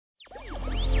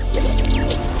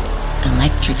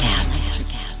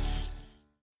Electricast.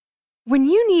 When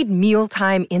you need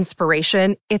mealtime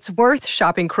inspiration, it's worth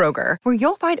shopping Kroger, where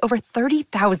you'll find over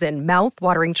 30,000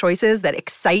 mouth-watering choices that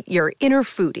excite your inner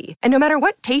foodie. And no matter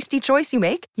what tasty choice you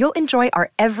make, you'll enjoy our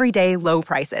everyday low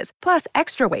prices, plus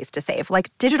extra ways to save,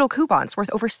 like digital coupons worth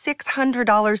over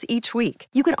 $600 each week.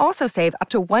 You can also save up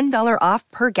to $1 off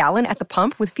per gallon at the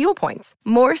pump with fuel points.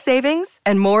 More savings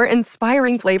and more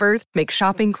inspiring flavors make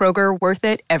shopping Kroger worth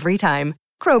it every time.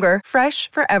 Kroger, fresh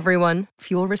for everyone.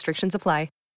 Fuel restrictions apply.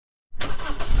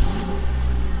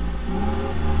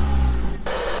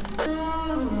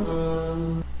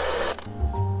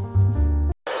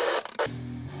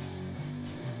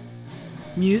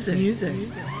 Music.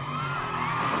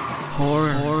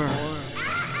 Horror.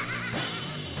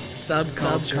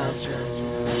 Subculture.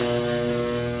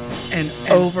 And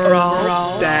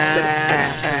overall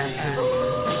badass.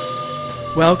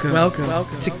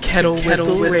 Welcome to Kettle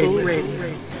Whistle Radio.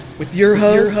 With your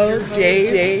hosts,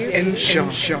 Dave and Sean.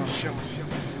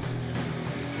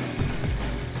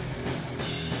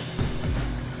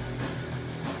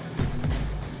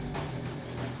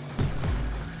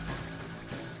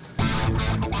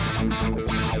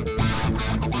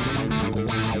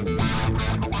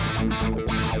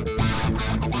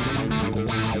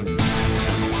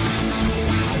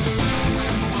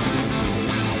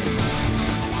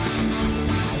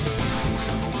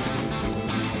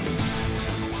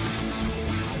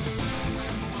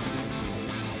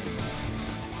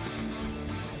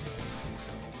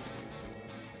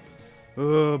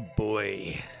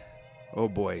 Oh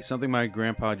boy, something my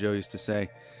grandpa Joe used to say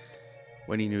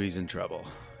when he knew he's in trouble.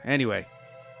 Anyway,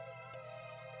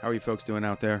 how are you folks doing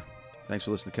out there? Thanks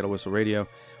for listening to Kettle Whistle Radio.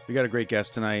 We got a great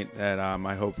guest tonight that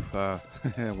I hope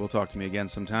will talk to me again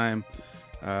sometime.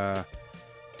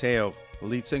 Teo, the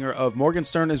lead singer of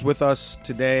Morgenstern, is with us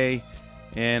today,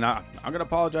 and I'm going to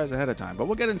apologize ahead of time, but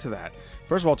we'll get into that.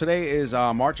 First of all, today is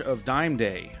March of Dime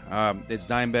Day. It's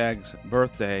Dimebag's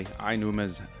birthday. I knew him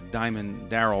as Diamond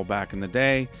Darrell back in the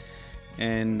day.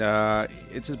 And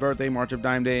it's his birthday, March of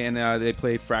Dime Day, and they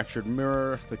played Fractured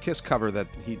Mirror, the Kiss cover that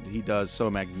he does so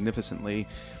magnificently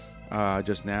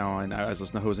just now. And I was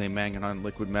listening to Jose Mangan on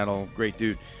Liquid Metal, great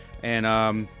dude,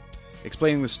 and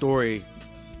explaining the story,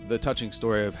 the touching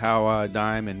story of how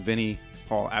Dime and Vinnie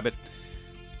Paul Abbott,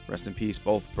 rest in peace,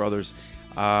 both brothers,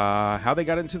 how they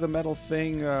got into the metal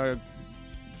thing.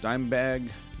 Dimebag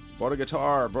bought a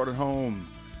guitar, brought it home.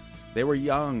 They were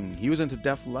young. He was into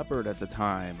Def Leppard at the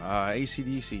time,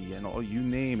 AC/DC, and all, you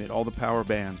name it, all the power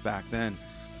bands back then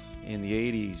in the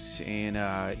 80s. And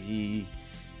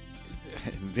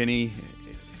Vinny,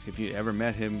 if you ever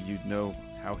met him, you'd know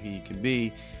how he can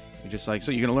be. You're just like, so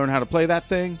you're going to learn how to play that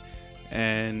thing?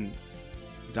 And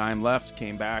Dime left,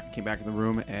 came back in the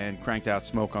room and cranked out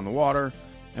Smoke on the Water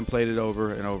and played it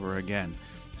over and over again.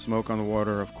 Smoke on the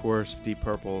Water, of course, Deep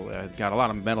Purple, got a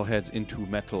lot of metalheads into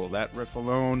metal. That riff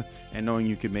alone, and knowing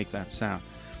you could make that sound.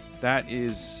 That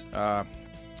is my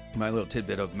little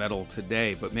tidbit of metal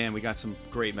today. But man, we got some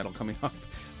great metal coming up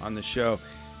on the show.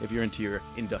 If you're into your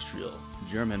industrial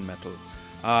German metal,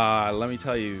 let me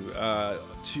tell you,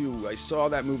 I saw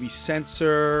that movie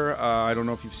Censor. I don't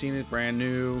know if you've seen it, brand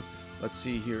new. Let's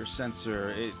see here,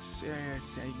 Censor. It's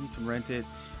you can rent it.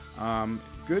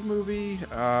 Good movie.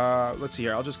 Let's see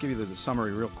here. I'll just give you the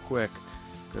summary real quick,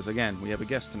 because again, we have a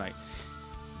guest tonight.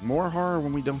 More horror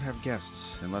when we don't have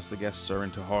guests, unless the guests are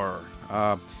into horror.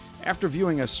 After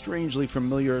viewing a strangely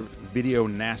familiar video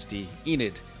nasty,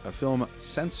 Enid, a film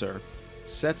Censor,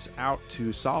 sets out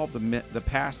to solve the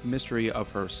past mystery of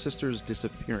her sister's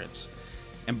disappearance,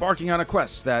 embarking on a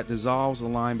quest that dissolves the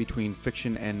line between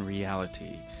fiction and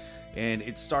reality. And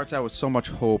it starts out with so much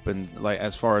hope, and like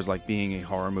as far as like being a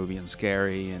horror movie and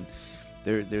scary, and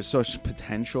there's such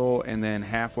potential. And then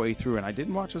halfway through, and I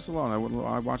didn't watch this alone.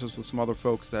 I watched this with some other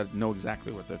folks that know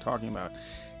exactly what they're talking about.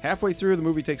 Halfway through, the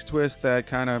movie takes a twist that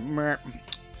kind of,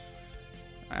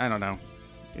 I don't know,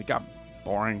 it got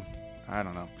boring. I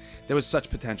don't know. There was such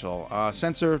potential.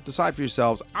 Censor, decide for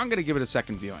yourselves. I'm going to give it a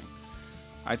second viewing.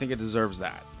 I think it deserves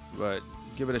that, but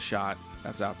give it a shot.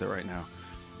 That's out there right now.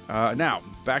 Now,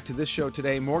 back to this show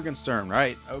today, Morgenstern,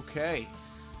 right? Okay.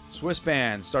 Swiss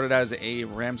band, started as a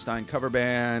Rammstein cover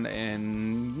band,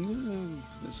 and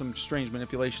some strange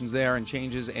manipulations there, and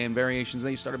changes and variations.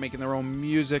 They started making their own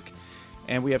music,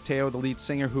 and we have Teo, the lead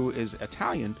singer, who is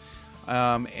Italian,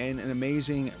 and an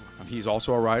amazing, he's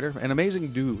also a writer, an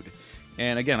amazing dude.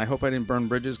 And again, I hope I didn't burn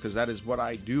bridges, because that is what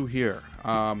I do here.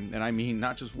 And I mean,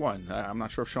 not just one. I'm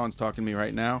not sure if Sean's talking to me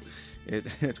right now.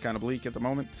 It's kind of bleak at the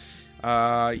moment.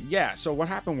 So what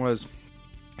happened was,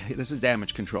 this is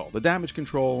Damage Control. The Damage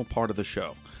Control part of the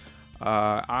show.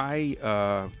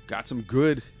 I got some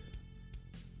good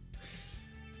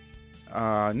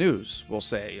news, we'll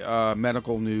say,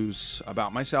 medical news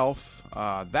about myself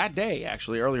that day,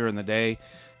 actually, earlier in the day,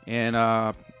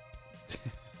 and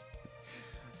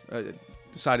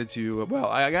decided to,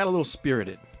 I got a little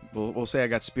spirited. We'll say I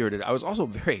got spirited. I was also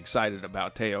very excited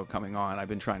about Teo coming on. I've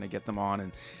been trying to get them on,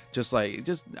 and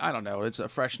I don't know, it's a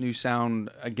fresh new sound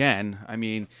again. I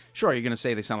mean, sure, you're going to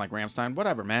say they sound like Rammstein,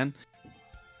 whatever, man.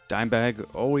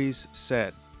 Dimebag always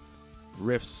said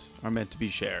riffs are meant to be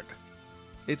shared.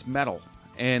 It's metal,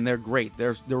 and they're great.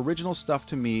 The original stuff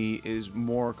to me is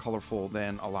more colorful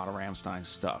than a lot of Rammstein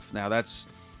stuff. Now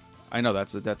I know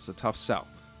that's a tough sell.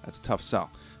 That's a tough sell,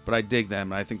 but I dig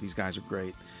them. And I think these guys are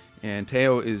great. And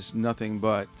Teo is nothing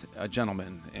but a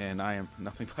gentleman, and I am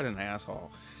nothing but an asshole.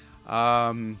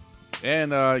 Sean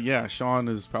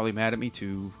is probably mad at me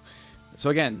too.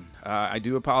 So again, I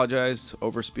do apologize,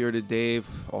 Overspirited Dave,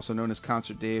 also known as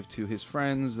Concert Dave, to his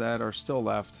friends that are still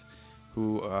left,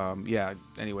 who,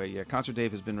 Concert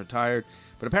Dave has been retired,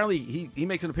 but apparently he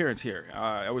makes an appearance here.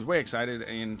 I was way excited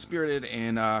and spirited,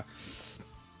 and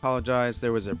apologize,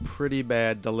 there was a pretty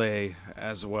bad delay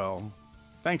as well.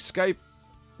 Thanks, Skype.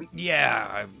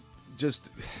 Yeah,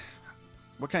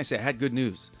 what can I say? I had good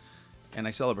news, and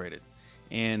I celebrated.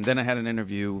 And then I had an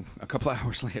interview a couple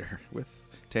hours later with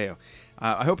Teo.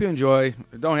 I hope you enjoy.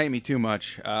 Don't hate me too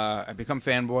much. I become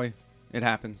fanboy. It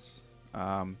happens.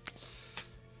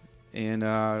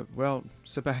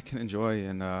 Sit back and enjoy,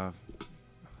 and I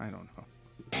don't know.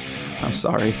 I'm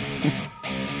sorry.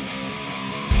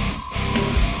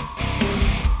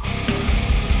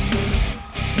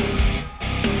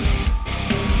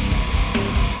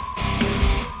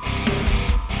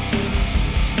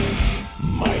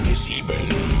 Meine 7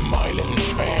 Meilen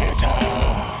später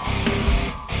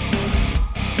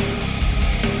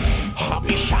hab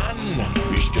ich an,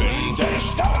 ich könnte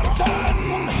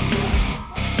starten.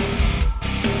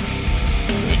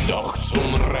 Doch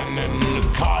zum Rennen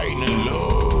keine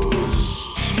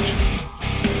Lust.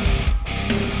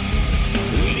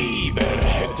 Lieber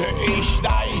hätte ich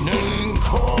deinen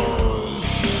Kuss.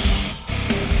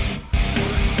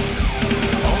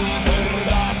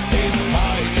 Unverdacht ist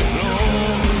keine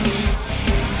Flucht.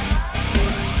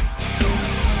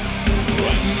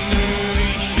 Renne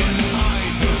ich in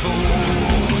Eifersucht.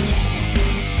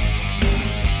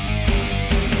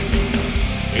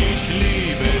 Ich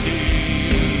liebe dich.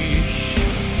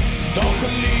 Doch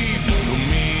liebst du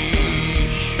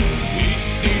mich?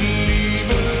 Ist die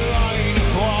Liebe eine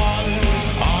Qual?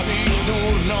 Hab ich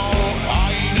nur noch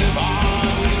eine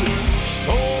Wahl?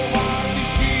 So war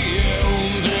ich hier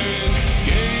und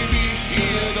geb ich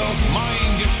ihr doch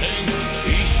mein Geschenk.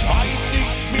 Ich weiß,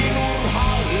 ich bin nur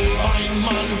halb ein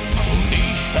Mann und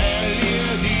ich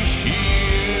verliere dich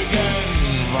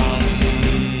irgendwann.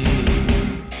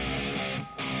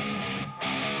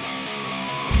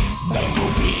 Dein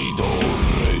Cupido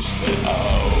rüstet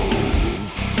auf,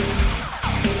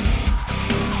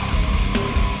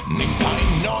 nimmt ein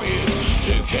neues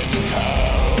Stück in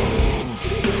Kauf.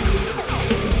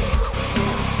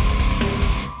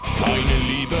 Keine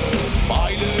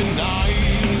Liebespfeile,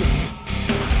 nein,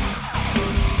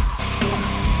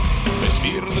 es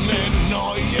wird eine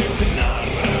neue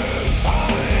Knarre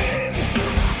sein.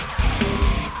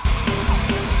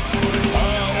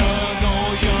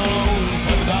 Paranoia und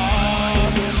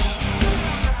Verdacht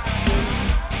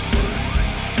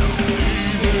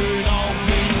üben auf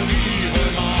mich ihre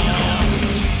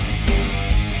Macht.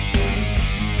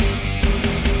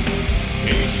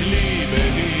 Ich liebe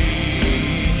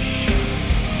dich,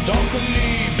 doch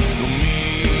liebst du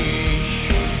mich?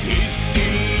 Ist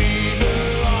die Liebe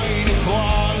eine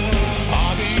Qual?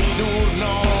 Hab ich nur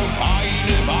noch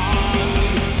eine Wahl?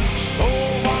 So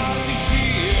war ich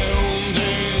hier und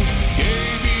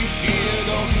geb ich ihr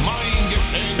doch mein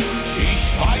Geschenk. Ich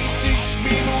weiß, ich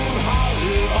bin nur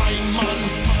halb ein Mann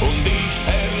und ich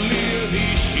verliere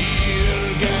dich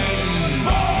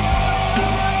irgendwann.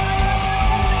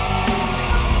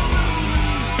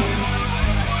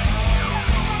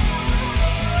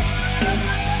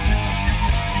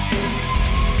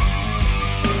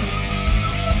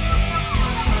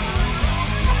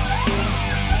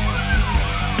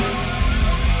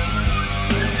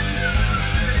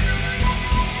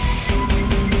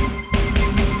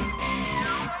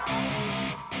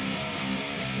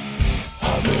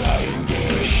 Habe ein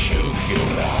Geschenk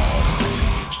gebracht,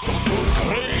 so zur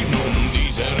Krönung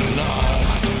dieser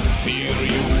Nacht. 4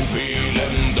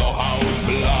 Juwelen, doch aus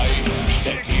Blei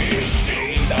steck ich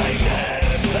in dein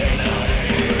Herz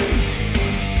hinein.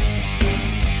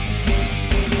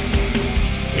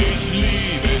 Ich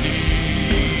liebe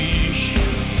dich,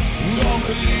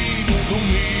 du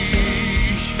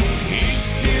mich?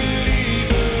 Ist die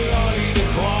Liebe eine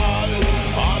Qual?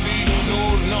 Hab ich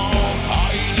nur noch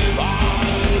eine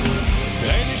Wahl?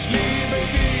 Denn ich liebe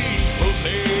dich so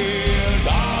sehr,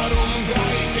 darum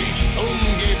greif ich zum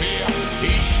Gewehr.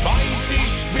 Ich weiß,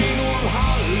 ich bin nur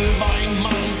halb ein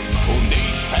Mann und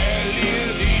ich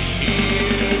verliere dich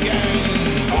irgendwann.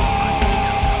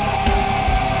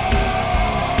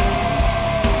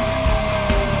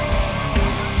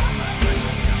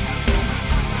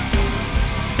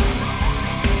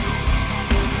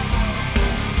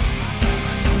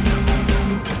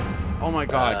 Oh my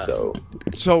God!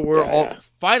 So we're yeah, all yeah.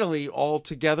 finally all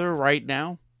together right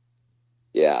now.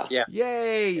 Yeah.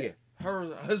 Yay!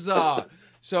 Huzzah!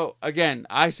 So again,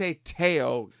 I say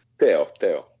Teo.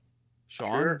 Theo.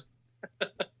 Sean.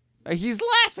 He's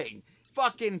laughing.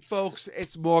 Fucking folks,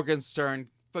 it's Morgenstern.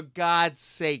 For God's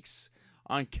sakes,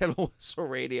 on Kettle Whistle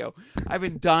Radio. I've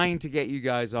been dying to get you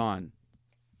guys on.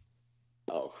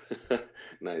 Oh,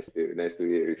 nice to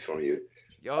hear it from you.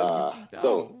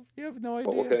 So you have no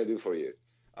idea. What can I do for you?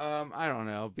 I don't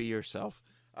know. Be yourself.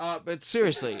 But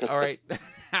seriously, all right.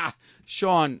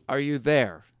 Sean, are you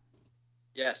there?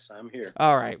 Yes, I'm here.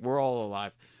 All right, we're all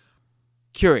alive.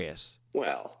 Curious.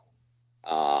 Well,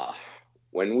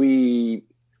 when we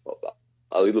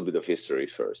a little bit of history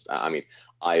first. I mean,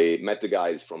 I met the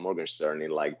guys from Morgenstern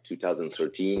in like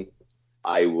 2013.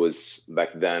 I was back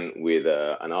then with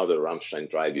another Rammstein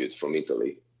tribute from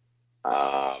Italy,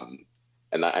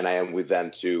 and I am with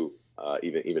them too,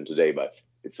 even today. But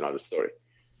it's another story.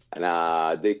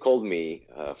 And they called me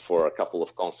for a couple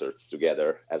of concerts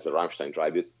together as a Rammstein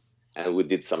tribute, and we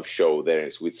did some show there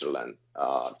in Switzerland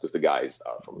because the guys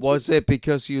are from. Was it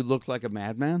because you looked like a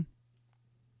madman?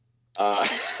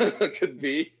 Could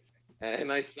be.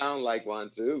 And I sound like one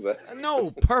too, but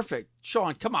no, perfect.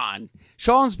 Sean, come on.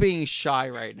 Sean's being shy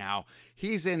right now.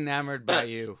 He's enamored by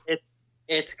you.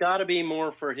 It's got to be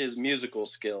more for his musical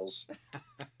skills.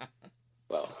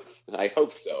 Well, I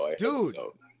hope so. Dude,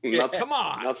 so. Come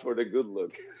on. Not for the good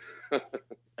look.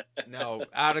 No,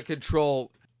 out of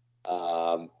control.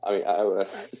 I mean,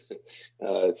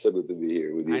 it's so good to be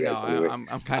here with you guys. I know. Anyway,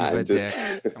 I'm kind of a dick.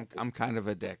 I'm kind of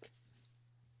a dick.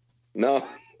 No,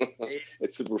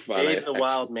 it's super fun. He's the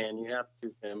wild man. You have to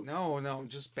do him. No, I'm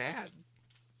just bad.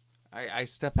 I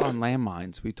step on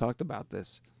landmines. We talked about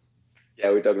this.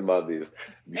 Yeah, we talked about this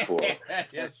before.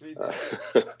 Yes, we did.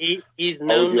 He's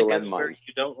known to go where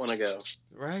you don't want to go.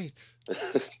 Right.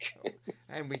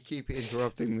 And we keep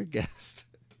interrupting the guest.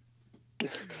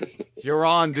 You're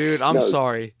on, dude. I'm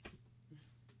sorry.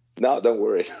 No, don't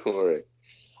worry. Don't worry.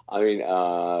 I mean,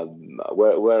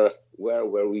 where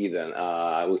were we then?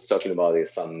 I was talking about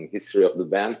some history of the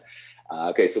band.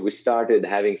 Okay, so we started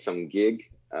having some gig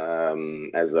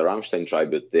as a Rammstein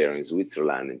tribute there in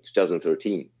Switzerland in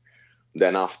 2013.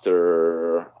 Then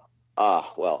after, I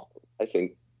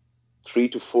think 3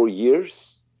 to 4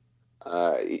 years,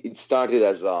 it started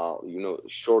as a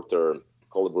shorter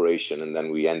collaboration, and then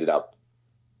we ended up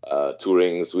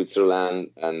touring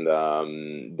Switzerland. And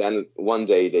then one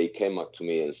day they came up to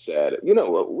me and said,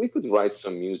 we could write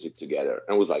some music together.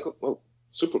 And I was like, oh,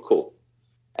 super cool.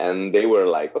 And they were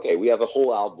like, okay, we have a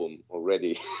whole album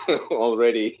already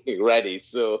ready.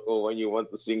 So when you want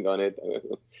to sing on it,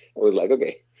 I was like,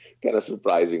 okay, kind of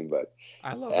surprising, but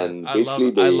I love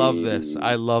it.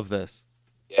 I love this.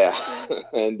 Yeah.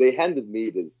 And they handed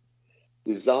me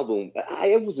this album.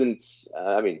 I wasn't,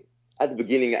 at the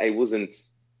beginning, I wasn't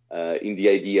in the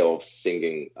idea of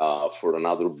singing for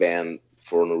another band,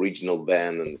 for an original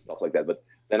band and stuff like that. But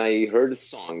then I heard the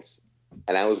songs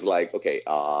and I was like, okay,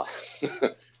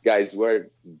 guys, where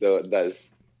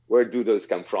do those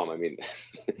come from? I mean,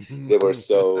 they were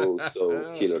so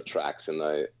killer tracks, and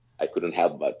I couldn't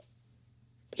help but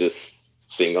just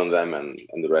sing on them, and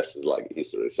the rest is like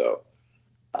history. So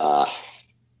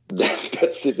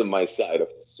that's it on my side of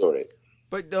the story.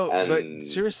 But but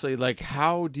seriously, like,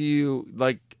 how do you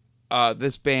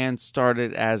this band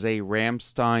started as a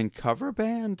Rammstein cover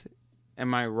band?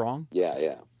 Am I wrong?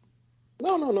 Yeah.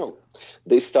 No.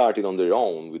 They started on their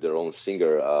own with their own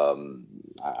singer.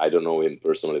 I don't know him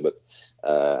personally, but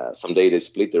someday they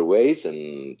split their ways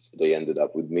and they ended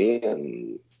up with me.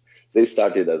 And they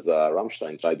started as a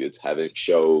Rammstein tribute, having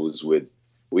shows with.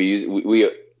 We used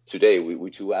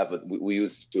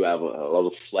to have a lot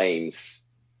of flames,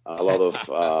 a lot of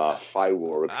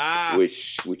fireworks,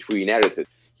 which we inherited.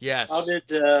 Yes.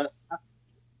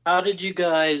 How did you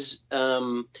guys,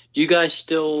 do you guys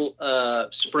still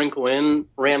sprinkle in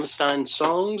Rammstein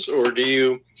songs, or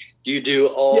do you do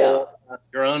all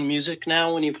your own music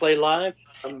now when you play live?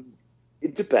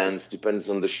 It depends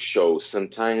on the show.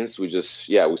 Sometimes we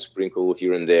sprinkle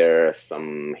here and there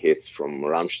some hits from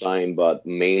Rammstein, but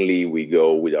mainly we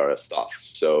go with our stuff.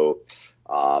 So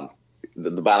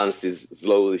the balance is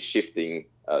slowly shifting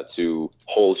to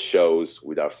whole shows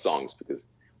with our songs, because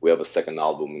we have a second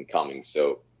album incoming.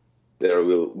 So there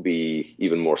will be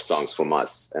even more songs from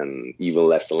us and even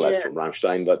less and less from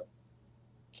Rammstein, but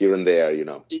here and there,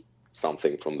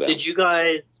 something from them.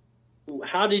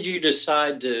 How did you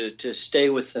decide to stay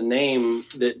with the name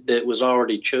that was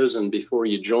already chosen before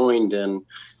you joined? And,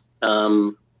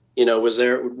 was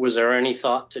there any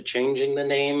thought to changing the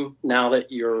name now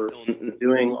that you're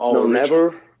doing all? No,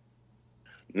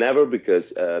 never, because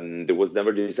there was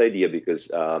never this idea,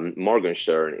 because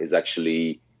Morgenstern is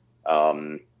actually,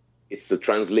 it's the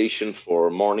translation for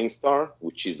Morning Star,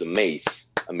 which is a mace,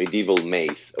 a medieval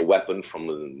mace, a weapon from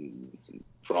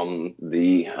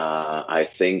the I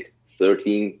think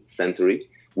 13th century,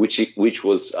 which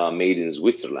was made in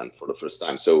Switzerland for the first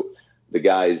time. So the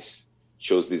guys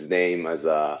chose this name as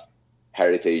a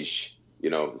heritage,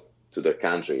 to their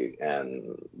country,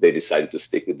 and they decided to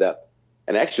stick with that.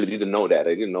 And I actually didn't know that.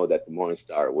 I didn't know that the Morning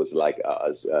Star was like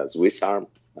a Swiss arm,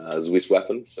 a Swiss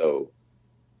weapon. So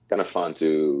kind of fun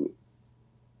to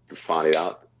find it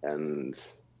out, and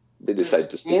they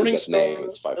decided to stick with that name.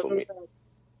 It's fine for me.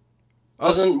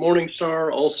 Wasn't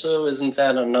Morningstar also, isn't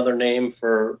that another name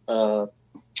for, I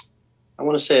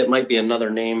want to say it might be another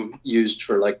name used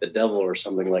for like the devil or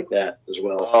something like that as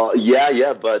well.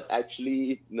 Yeah, but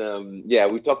actually,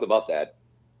 we talked about that,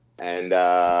 and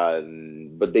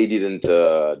but they didn't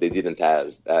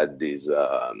have this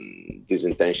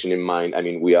intention in mind. I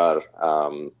mean, we are,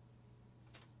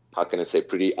 how can I say,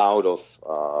 pretty out of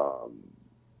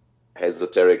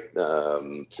esoteric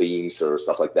themes or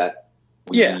stuff like that.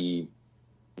 We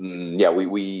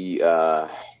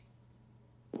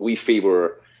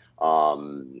favor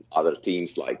other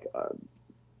themes like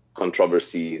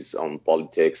controversies on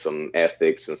politics, on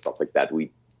ethics, and stuff like that.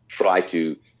 We try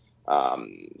to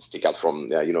stick out from,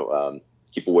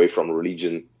 keep away from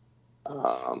religion,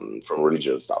 from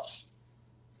religious stuff.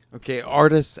 Okay,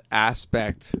 artist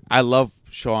aspect. I love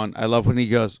Sean. I love when he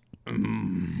goes,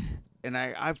 and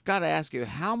I've got to ask you,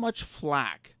 how much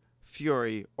flack,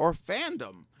 fury, or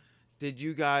fandom did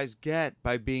you guys get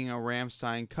by being a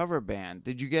Rammstein cover band?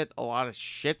 Did you get a lot of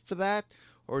shit for that,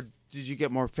 or did you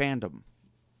get more fandom?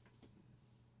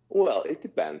 Well, it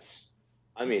depends.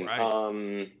 I mean,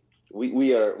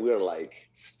 we are like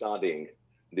studying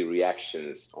the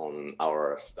reactions on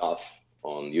our stuff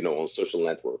on social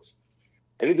networks,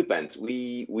 and it depends.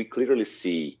 We clearly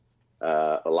see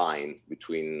a line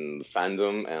between the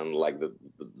fandom and like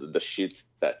the shit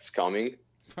that's coming.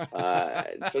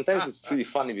 Sometimes it's pretty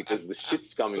funny because the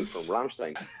shit's coming from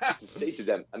Rammstein. To say to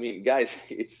them, I mean, guys,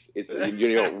 it's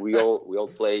we all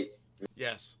play.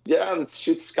 Yes. Yeah, and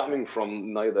shit's coming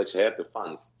from Neue Deutsche Härte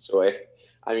fans. So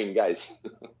I mean, guys,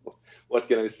 what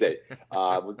can I say?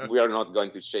 We are not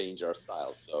going to change our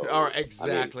style. So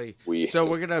exactly. I mean, so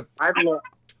we're gonna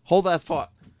hold that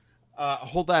thought.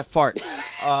 Hold that fart.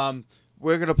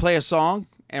 We're gonna play a song.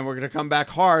 And we're going to come back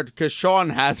hard because Sean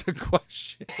has a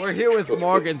question. We're here with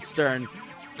Morgenstern.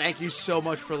 Thank you so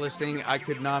much for listening. I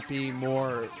could not be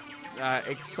more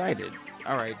excited.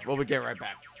 All right. Well, we'll get right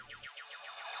back.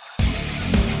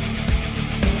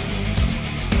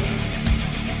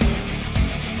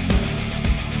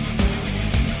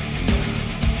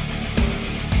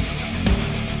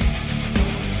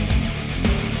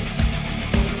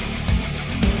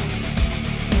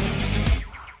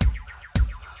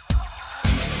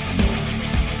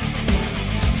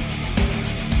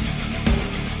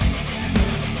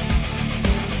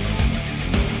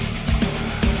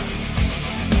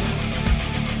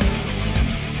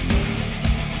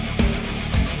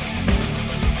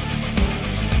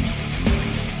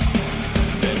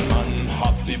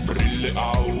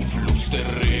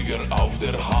 Auf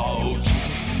der Haut,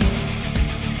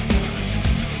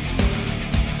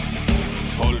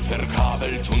 voll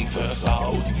verkabelt und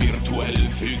versaut, virtuell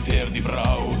fügt die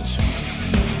Braut.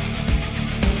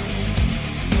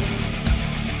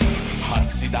 Hat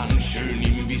sie dann schön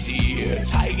im Visier,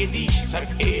 zeige dich,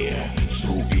 sagt zu ihr,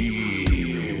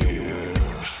 spiel mir.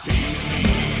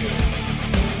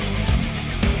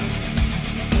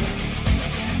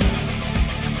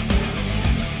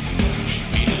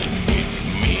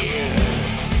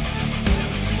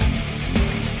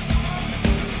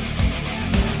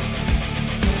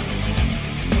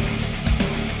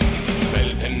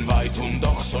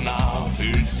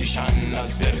 Fühlt sich an,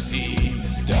 als wär sie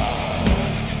da.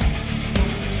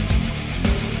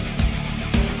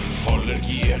 Voller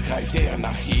Gier greift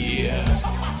nach ihr.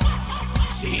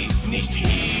 sie ist nicht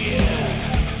hier.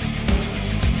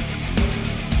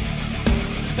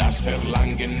 Das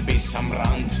Verlangen bis am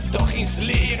Rand, doch ins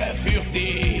Leere führt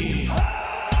die.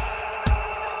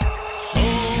 So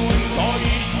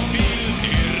enttäuscht will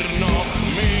ihr noch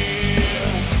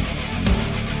mehr.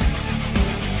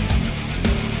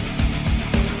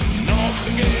 Noch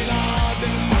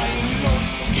geladen sein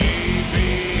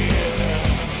Lustgewehr.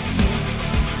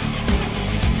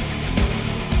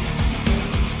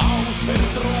 Aus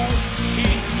Verdruss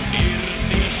schießt ihr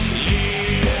sich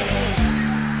leer.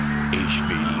 Ich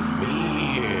will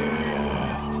mehr,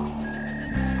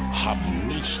 hab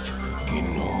nicht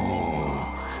genug.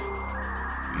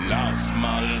 Lass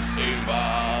mal sehen,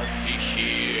 was sich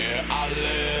hier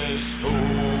alles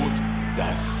tut.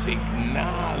 Das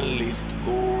Signal ist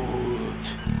gut.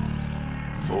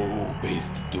 Wo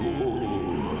bist du?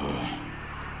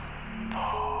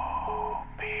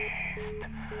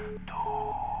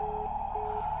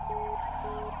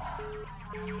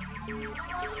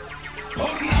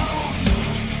 Burnout!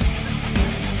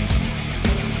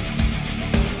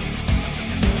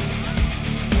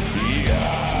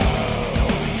 Ja,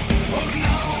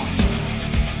 Burnout!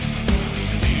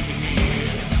 Spiel mit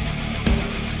mir.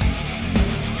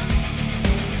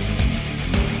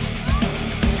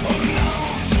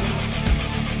 Burnout!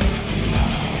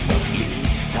 Lava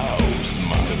fließt aus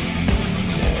meinem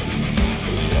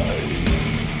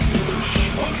Fleisch.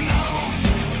 Burnout!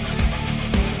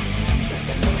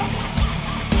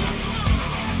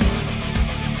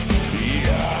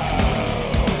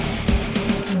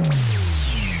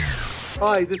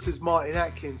 Hi, this is Martin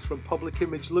Atkins from Public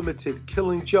Image Limited,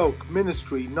 Killing Joke,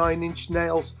 Ministry, Nine Inch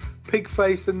Nails,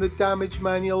 Pigface and the Damage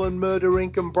Manual and Murder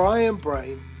Inc. and Brian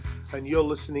Brain, and you're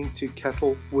listening to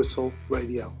Kettle Whistle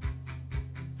Radio.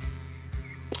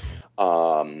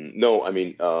 No, I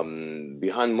mean,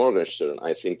 behind Morgenstern,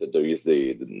 I think that there is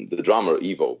the drummer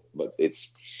Ivo, but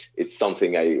it's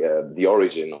something the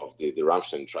origin of the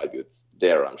Rammstein tribute,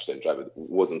 their Rammstein tribute,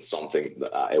 wasn't something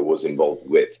that I was involved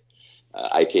with.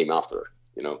 I came after,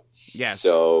 you know. Yes.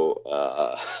 So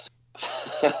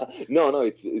no,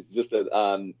 it's just that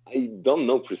I don't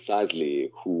know precisely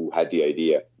who had the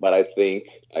idea, but I think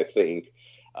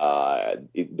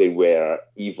they were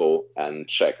Ivo and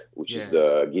Czech, which is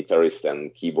the guitarist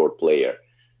and keyboard player.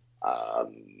 I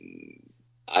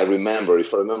remember,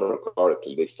 if I remember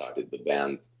correctly, they started the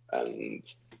band and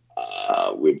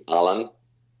with Alan,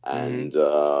 and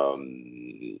that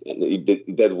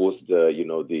was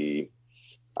the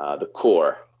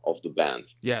core of the band.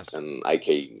 Yes. And I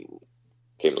came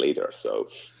later. So,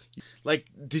 like,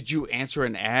 did you answer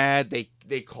an ad?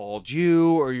 They called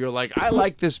you, or you're like, I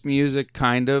like this music,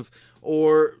 kind of,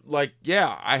 or like,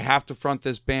 yeah, I have to front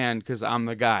this band because I'm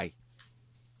the guy.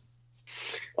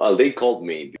 Well, they called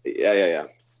me. Yeah.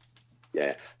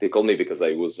 They called me because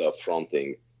I was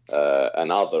fronting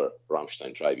another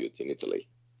Rammstein tribute in Italy.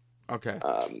 Okay.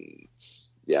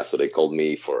 So they called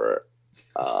me for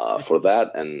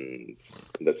that, and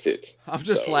that's it. I'm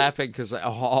just laughing because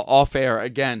off air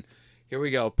again. Here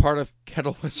we go. Part of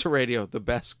Kettle Whistle Radio. The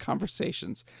best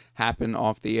conversations happen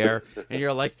off the air, and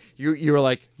you're like, you were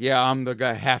like, yeah, I'm the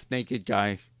guy, half naked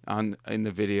guy in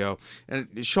the video.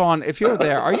 And Sean, if you're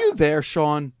there, are you there,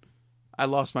 Sean? I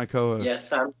lost my co-host.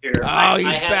 Yes, I'm here. Oh,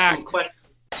 he's I have back. some questions.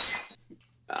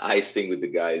 I sing with the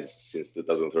guys since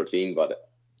 2013, but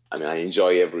I mean, I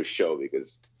enjoy every show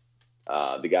because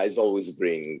the guys always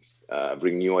bring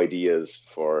new ideas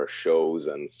for shows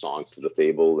and songs to the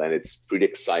table, and it's pretty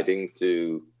exciting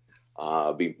to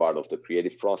be part of the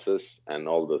creative process and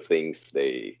all the things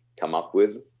they come up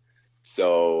with.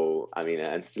 So, I mean,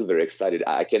 I'm still very excited.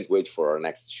 I can't wait for our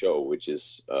next show, which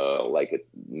is like at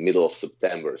middle of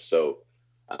September. So,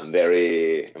 I'm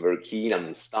very keen.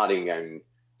 I'm studying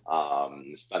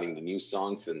the new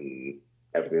songs, and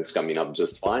everything's coming up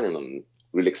just fine, and I'm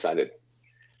really excited.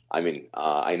 I mean,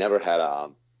 I never had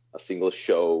a single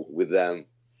show with them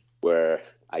where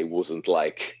I wasn't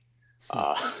like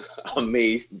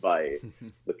amazed by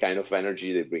the kind of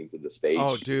energy they bring to the stage.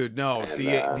 Oh, dude, no, and,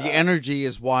 the energy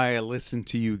is why I listen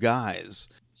to you guys.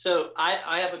 So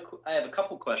I have a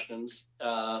couple questions.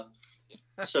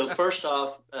 So first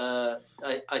off,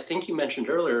 I think you mentioned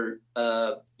earlier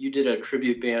you did a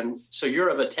tribute band. So you're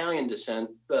of Italian descent.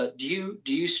 Do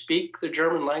you speak the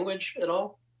German language at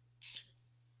all?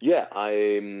 Yeah,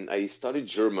 I studied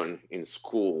German in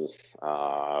school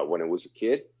when I was a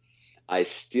kid. I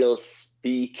still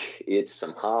speak it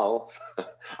somehow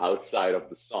outside of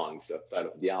the songs, outside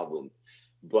of the album.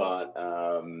 But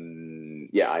I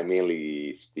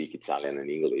mainly speak Italian and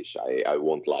English. I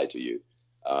won't lie to you.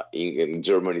 in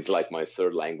German is like my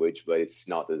third language, but it's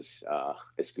not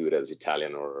as good as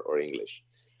Italian or English.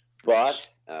 But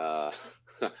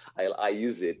I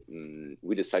use it.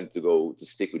 We decided to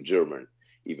stick with German,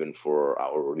 even for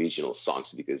our original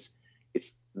songs, because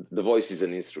the voice is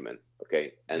an instrument,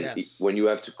 okay? And Yes. when you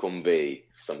have to convey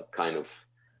some kind of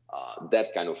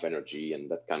that kind of energy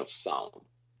and that kind of sound,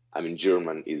 I mean,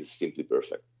 German is simply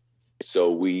perfect.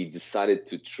 So we decided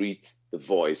to treat the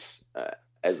voice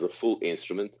as a full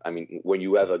instrument. I mean, when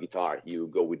you have a guitar, you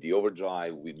go with the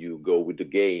overdrive, you go with the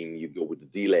gain, you go with the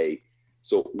delay.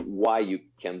 So why you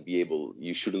shouldn't be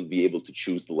able to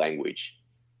choose the language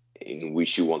in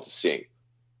which you want to sing?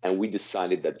 And we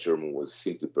decided that German was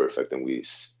simply perfect, and we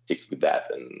stick with that,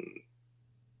 and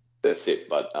that's it.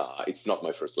 But it's not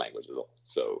my first language at all.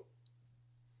 So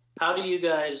How do you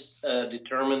guys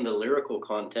determine the lyrical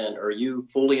content? Are you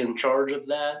fully in charge of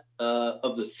that,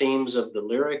 of the themes of the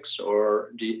lyrics,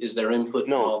 or is there input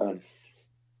from all? no,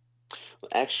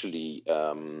 actually,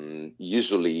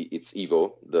 usually it's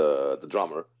Ivo, the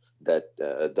drummer, that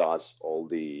does all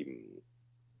the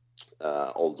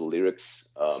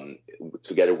lyrics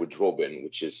together with Robin,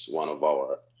 which is one of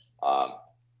our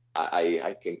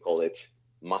I can call it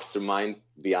mastermind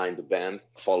behind the band.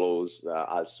 Follows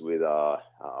us with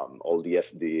all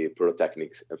the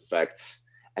pyrotechnics effects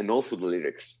and also the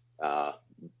lyrics.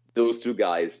 Those two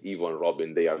guys, Ivo and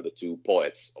Robin, they are the two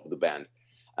poets of the band.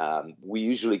 We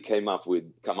usually come up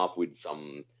with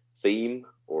some theme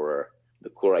or the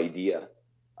core idea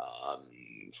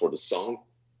for the song,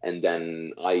 and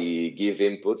then I give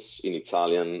inputs in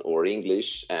Italian or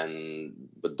English.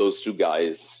 But those two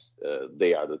guys,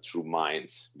 they are the true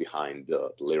minds behind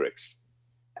the lyrics,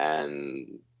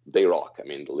 and they rock. I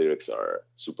mean, the lyrics are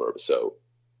superb. So.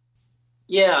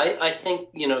 Yeah, I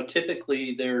think,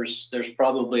 typically there's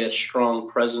probably a strong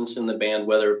presence in the band,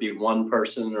 whether it be one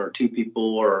person or two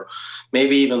people or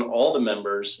maybe even all the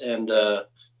members. And,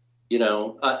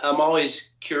 I'm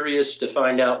always curious to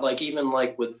find out,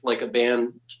 with a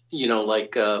band,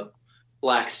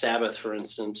 Black Sabbath, for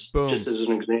instance, Boom. just as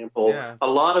an example, Yeah. a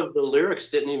lot of the lyrics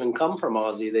didn't even come from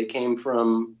Ozzy. They came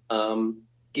from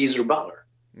Geezer Butler.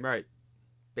 Right.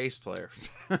 Bass player.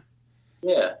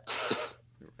 Yeah.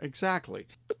 Exactly.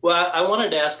 Well, I wanted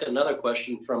to ask another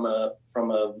question from a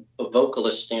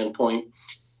vocalist standpoint.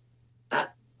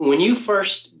 When you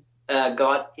first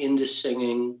got into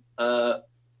singing,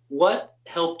 what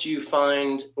helped you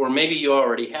find, or maybe you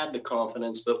already had the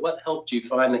confidence, but what helped you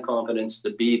find the confidence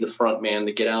to be the front man,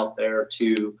 to get out there,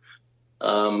 to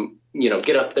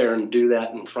get up there and do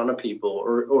that in front of people,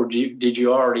 or did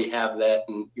you already have that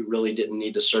and you really didn't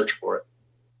need to search for it?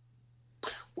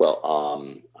 Well,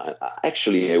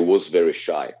 I was very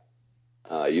shy.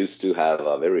 I used to have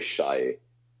a very shy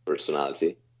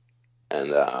personality,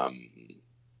 and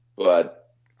but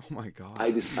Oh my God.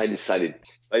 I decided,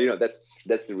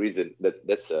 that's the reason.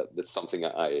 That's something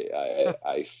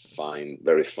I find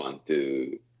very fun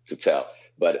to tell.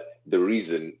 But the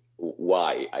reason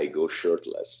why I go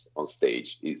shirtless on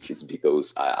stage is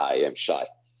because I am shy.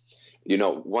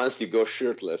 Once you go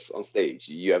shirtless on stage,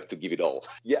 you have to give it all.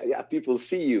 Yeah, people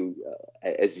see you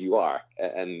as you are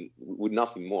and with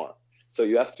nothing more. So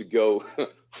you have to go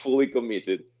fully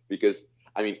committed, because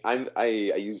I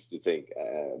used to think,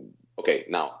 okay,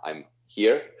 now I'm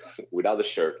here without a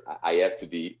shirt. I have to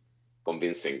be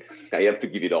convincing. I have to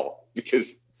give it all,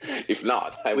 because if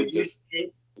not, I would just.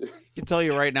 I can tell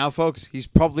you right now, folks, he's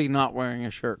probably not wearing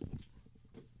a shirt.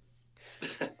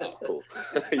 Oh,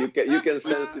 you can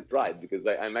sense it, right? Because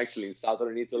I'm actually in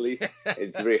southern Italy.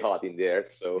 It's very hot in there,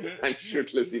 so I'm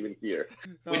shirtless even here.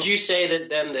 Would you say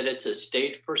that it's a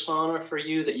stage persona for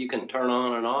you that you can turn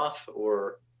on and off,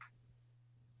 or?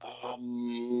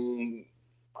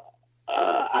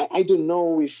 I don't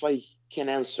know if I can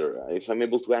answer. If I'm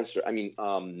able to answer,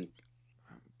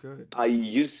 Good. I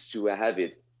used to have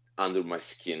it under my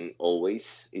skin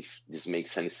always, if this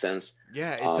makes any sense.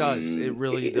 Yeah, it does. It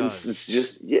really does.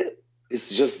 It's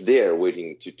just there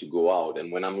waiting to go out.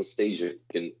 And when I'm on stage, I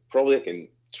can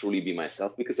truly be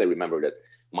myself, because I remember that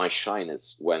my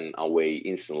shyness went away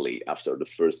instantly after the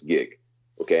first gig.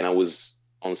 Okay, and I was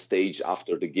on stage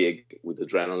after the gig with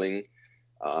adrenaline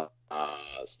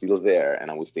still there, and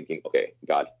I was thinking, okay,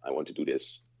 God, I want to do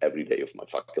this every day of my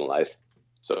fucking life.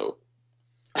 So.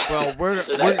 Well,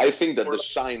 I think that the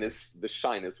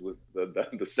shyness was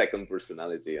the second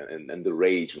personality, and the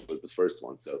rage was the first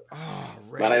one. So,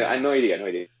 but I no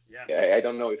idea. Yes. I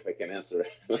don't know if I can answer.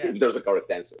 Yes. If there's a correct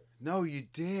answer. No, you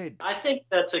did. I think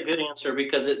that's a good answer,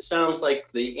 because it sounds like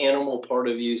the animal part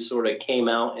of you sort of came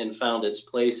out and found its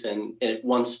place, and it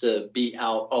wants to be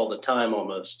out all the time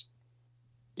almost.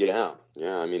 Yeah.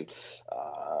 I mean,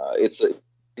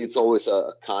 it's always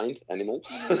a kind animal,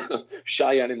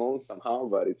 shy animal somehow,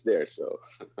 but it's there. So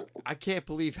I can't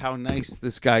believe how nice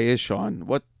this guy is, Sean.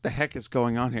 What the heck is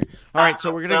going on here? All right,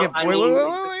 so we're gonna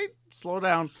wait. Slow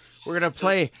down. We're gonna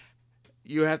play.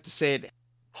 You have to say it.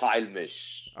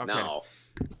 Heilmish. Okay. Now.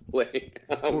 Wait,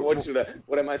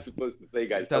 what am I supposed to say,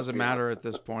 guys? It doesn't matter at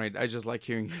this point. I just like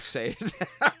hearing you say it.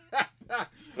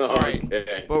 All right.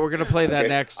 But we're gonna play that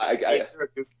next.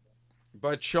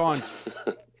 But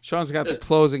Sean's got the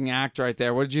closing act right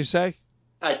there. What did you say?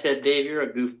 I said, Dave, you're a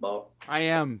goofball. I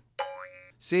am.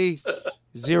 See?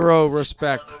 Zero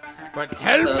respect. But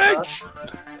Helmich!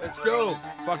 Let's go.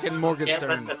 Fucking Morgenstern.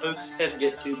 Can't let the host's head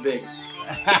get too big.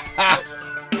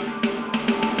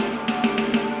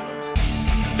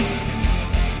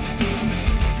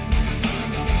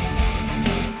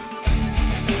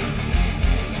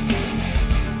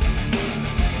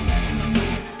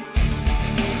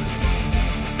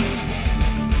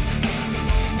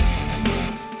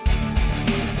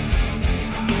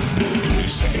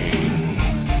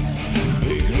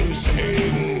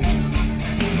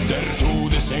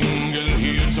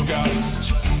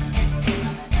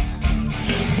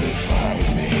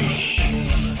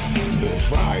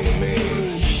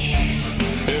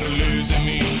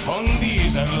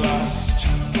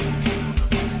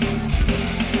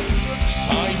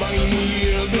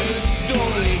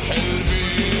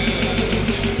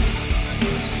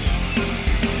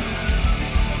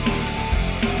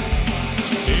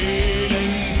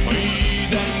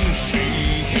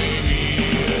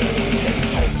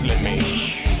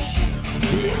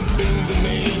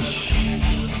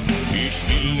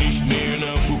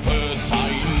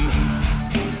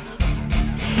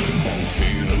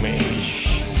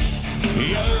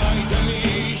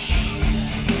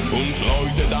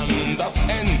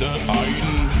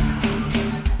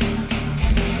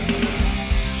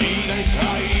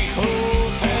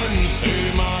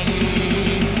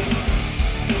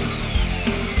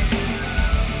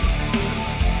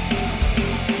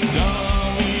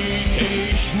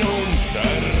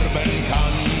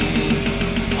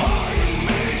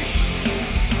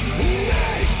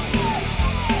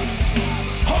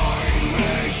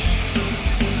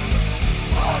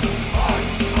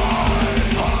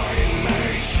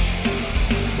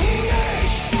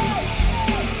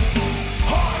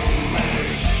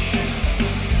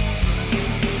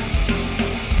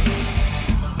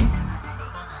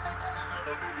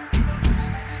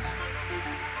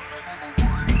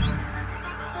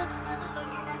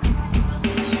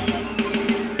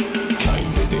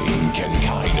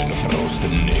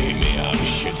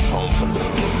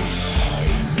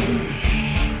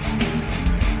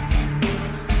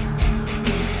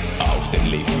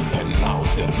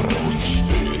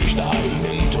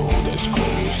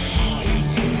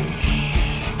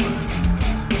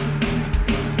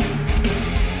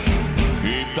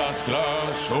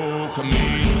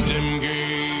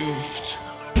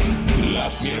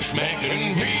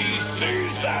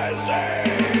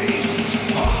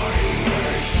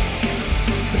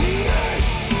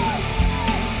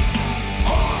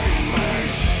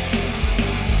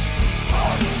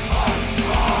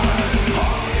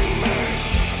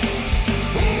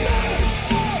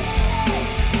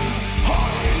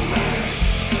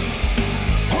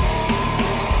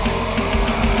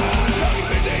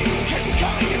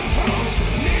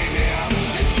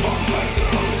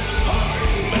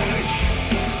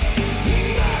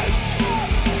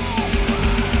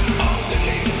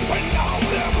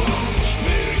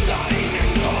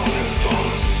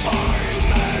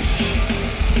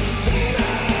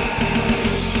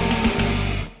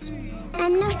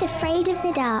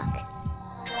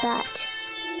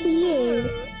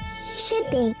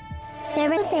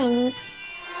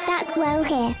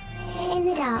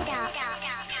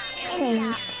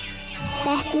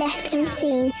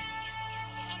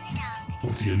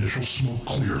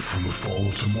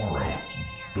 Tomorrow,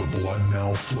 the blood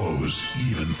now flows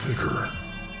even thicker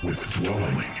with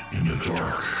dwelling in the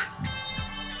dark.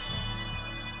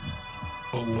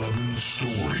 11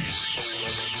 stories.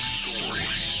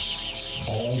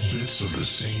 All bits of the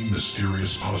same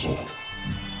mysterious puzzle,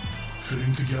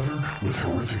 fitting together with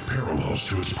horrific parallels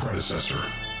to its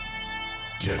predecessor.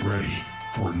 Get ready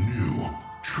for new,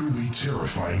 truly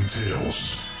terrifying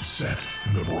tales set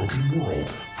in the broken world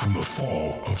from the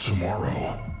fall of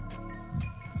tomorrow.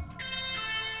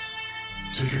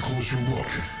 Take a closer look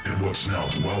at what's now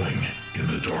dwelling in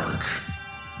the dark.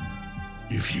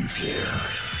 If you dare.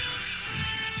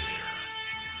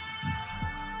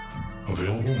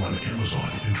 Available on Amazon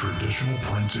in traditional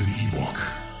print and ebook.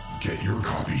 Get your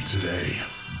copy today.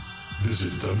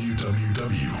 Visit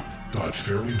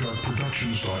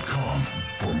www.fairlydarkproductions.com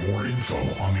for more info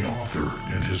on the author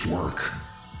and his work.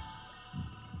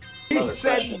 He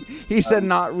said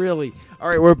not really. All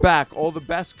right, we're back. All the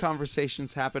best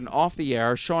conversations happen off the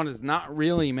air. Sean is not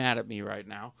really mad at me right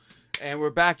now. And we're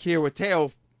back here with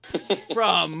Teo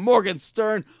from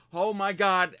Morgenstern. Oh, my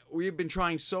God. We've been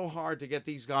trying so hard to get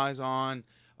these guys on.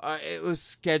 It was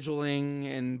scheduling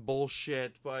and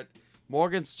bullshit. But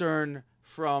Morgenstern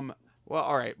from, well,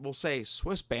 all right, we'll say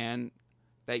Swiss band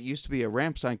that used to be a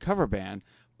Rammstein cover band.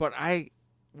 But I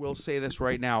will say this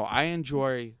right now. I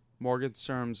enjoy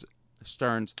Morgenstern's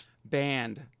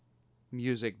band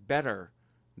music better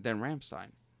than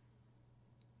Rammstein.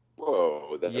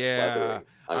 Whoa, that's flattering.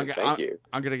 Thank you.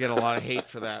 I'm gonna get a lot of hate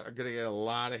for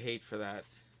that.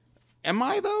 Am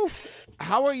I though?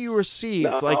 How are you received?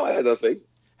 No, I don't think.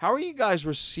 How are you guys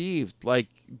received? Like,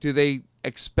 do they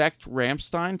expect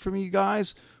Rammstein from you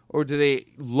guys, or do they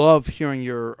love hearing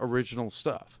your original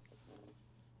stuff?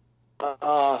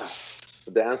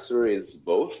 The answer is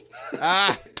both.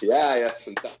 Yeah.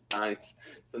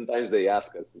 Sometimes they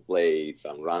ask us to play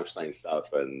some Rammstein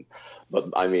stuff, but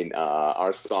I mean,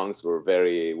 our songs were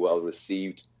very well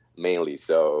received, mainly.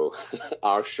 So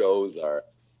our shows are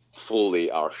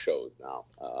fully our shows now.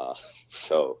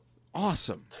 So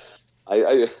awesome.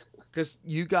 Because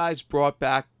you guys brought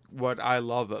back what I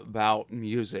love about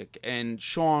music, and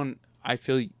Sean, I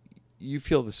feel you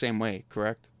feel the same way,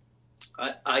 correct?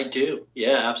 I do.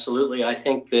 Yeah, absolutely. I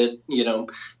think that,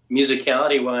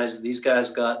 musicality wise, these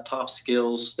guys got top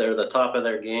skills. They're the top of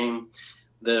their game.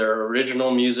 Their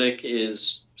original music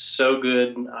is so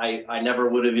good. I never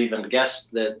would have even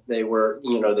guessed that they were,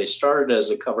 they started as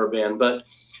a cover band. But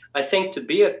I think to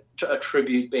be a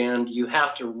tribute band, you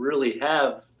have to really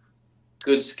have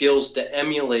good skills to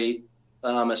emulate,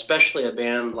 especially a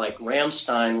band like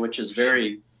Rammstein, which is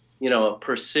very, a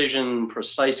precision,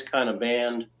 precise kind of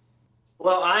band.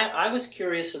 Well, I was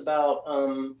curious about,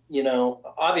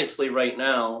 obviously right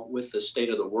now with the state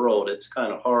of the world, it's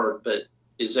kind of hard, but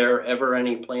is there ever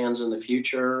any plans in the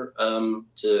future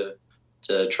to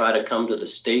try to come to the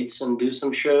States and do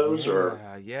some shows?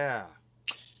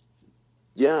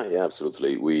 Yeah,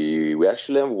 absolutely. We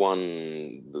actually have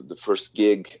the first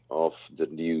gig of the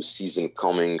new season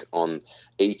coming on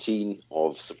 18th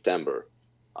of September.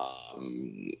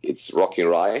 It's Rockin'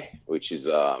 Rye, which is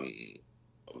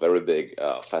very big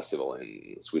festival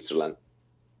in Switzerland,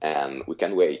 and we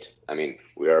can't wait. I mean,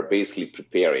 we are basically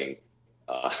preparing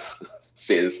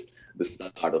since the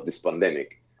start of this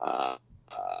pandemic. I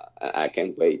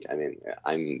can't wait. I mean,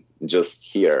 I'm just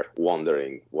here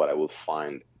wondering what I will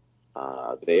find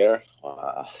there,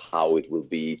 how it will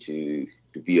be to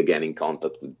be again in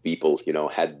contact with people,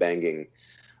 headbanging,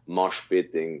 mosh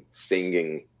pitting,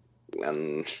 singing,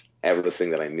 and everything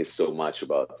that I miss so much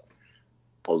about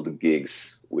all the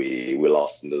gigs we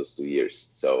lost in those 2 years.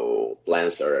 So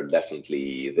plans are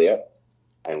definitely there,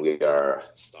 and we are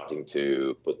starting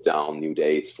to put down new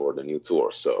dates for the new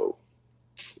tour. So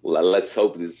let's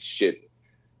hope this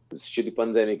shitty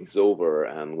pandemic is over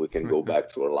and we can go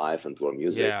back to our life and to our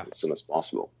music as soon as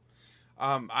possible.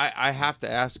 I have to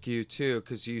ask you too,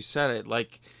 because you said it,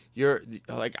 like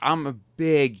I'm a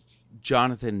big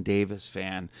Jonathan Davis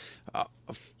fan.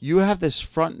 You have this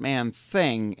frontman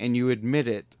thing, and you admit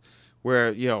it,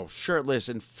 where shirtless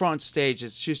in front stage,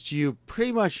 it's just you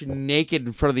pretty much naked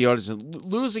in front of the audience and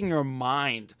losing your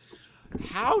mind.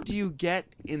 How do you get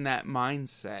in that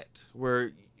mindset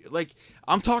where, like,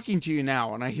 I'm talking to you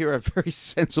now and I hear a very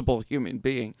sensible human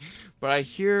being, but I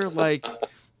hear like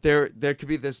there could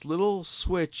be this little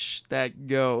switch that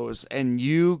goes and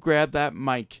you grab that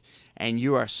mic and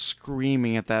you are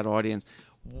screaming at that audience.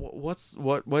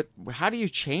 How do you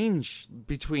change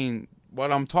between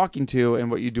what I'm talking to and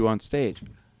what you do on stage?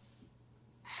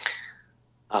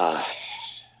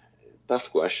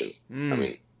 Tough question. I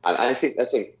mean, I think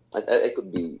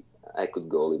I could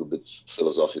go a little bit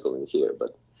philosophical in here,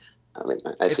 but I mean,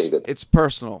 I think that it's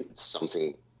personal. It's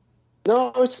something.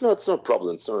 No, it's not. It's not a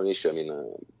problem. It's not an issue. I mean,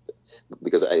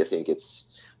 because I think it's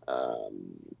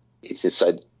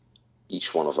inside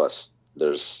each one of us.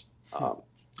 There's, I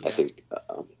think,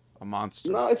 a monster.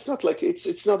 No, it's not like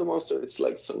it's not a monster. It's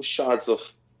like some shards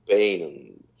of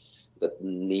pain that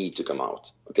need to come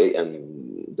out. Okay,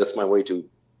 and that's my way to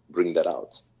bring that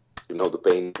out. The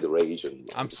pain, the rage, and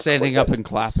I'm standing up and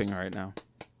clapping right now.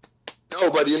 No,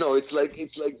 but it's like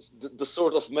the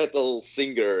sort of metal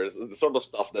singers, the sort of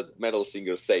stuff that metal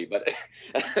singers say. But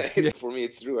for me,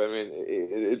 it's true. I mean,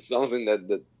 it's something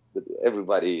that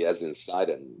everybody has inside,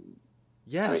 and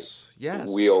yes.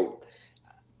 We all.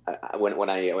 When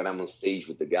I'm on stage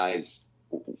with the guys,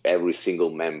 every single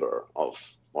member of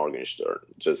Morgenstern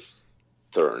just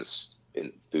turns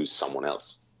into someone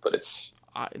else. But it's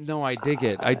no, I dig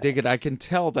it. I dig it. I can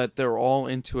tell that they're all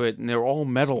into it and they're all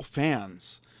metal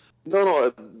fans.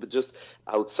 no, but just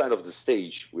outside of the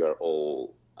stage,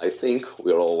 I think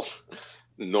we are all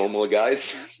normal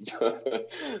guys.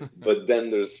 But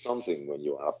then there's something when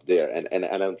you're up there, and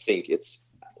I don't think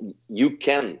you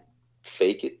can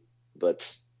fake it,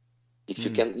 but if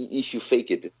you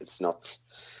fake it, it's not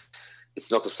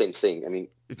the same thing. I mean,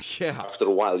 Yeah. after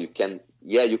a while you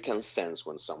can sense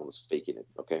when someone's faking it.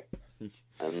 Okay.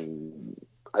 And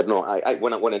I don't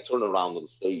know, when I turn around on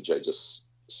stage, I just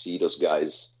see those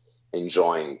guys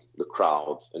enjoying the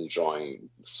crowd, enjoying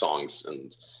the songs,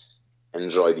 and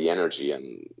enjoy the energy,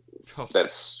 and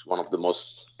that's one of the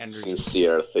most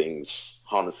sincere things,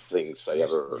 honest things I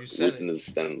ever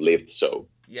witnessed and lived. So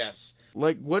yes,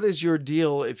 like, what is your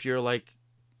deal if you're like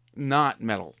not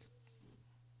metal?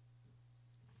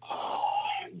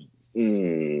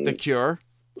 The Cure.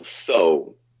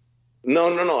 So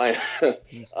no. I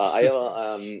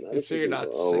So you're not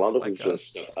a sick lot of like different us.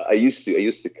 stuff. I used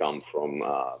to come from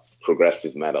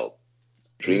progressive metal,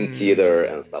 Dream Theater,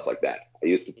 and stuff like that. I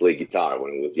used to play guitar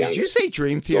when I was younger. Did you say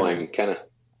Dream Theater? So I'm kind of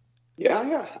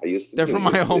yeah. I used to. They're from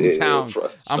my hometown.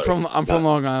 I'm from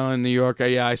Long Island, New York.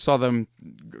 I saw them,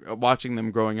 watching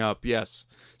them growing up. Yes.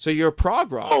 So you're a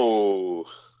prog rock. Oh.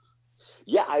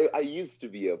 Yeah, I used to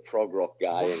be a prog rock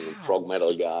guy and a prog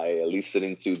metal guy,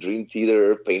 listening to Dream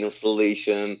Theater, Pain of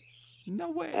Salvation,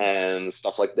 No way. and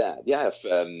stuff like that. Yeah,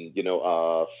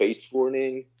 Fates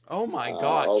Warning. Oh my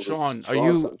God, all this Sean,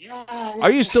 prog stuff. Yeah.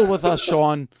 are you still with us,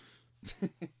 Sean?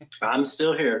 I'm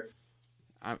still here.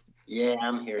 I'm- Yeah,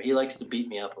 I'm here. He likes to beat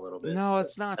me up a little bit. No,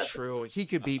 it's not true. He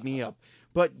could beat me up.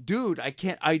 But dude,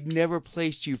 I never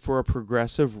placed you for a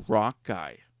progressive rock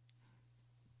guy.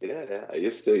 Yeah, I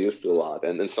used to a lot,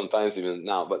 and then sometimes even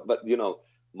now. But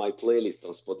my playlist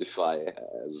on Spotify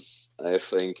has, I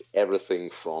think, everything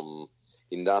from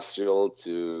industrial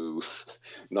to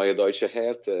Neue Deutsche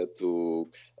Härte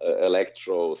to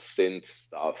electro synth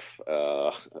stuff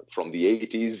from the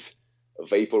 80s,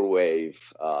 vaporwave,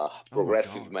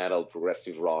 progressive metal,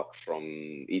 progressive rock from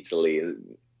Italy,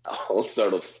 all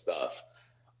sort of stuff.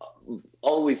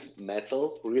 Always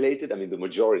metal related. I mean, the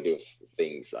majority of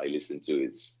things I listen to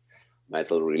is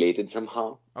metal related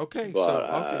somehow. Okay,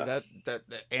 But, that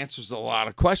answers a lot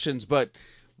of questions. But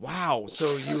wow,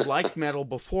 so you liked metal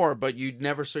before, but you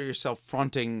never saw yourself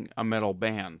fronting a metal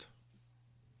band,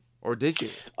 or did you?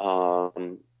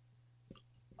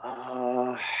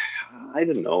 I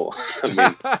don't know. I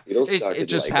mean, it all started It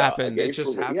just like happened. a It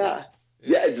just game happened.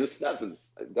 Yeah, it just happened.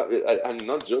 I'm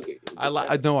not joking. I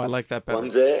like that better. One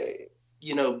day.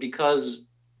 Because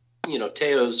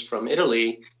Teo's from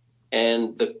Italy,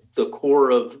 and the core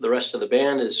of the rest of the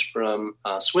band is from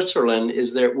Switzerland.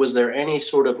 Was there any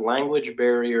sort of language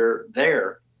barrier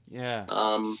there? Yeah.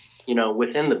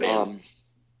 Within the band.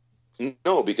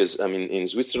 No, because I mean, in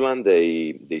Switzerland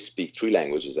they speak three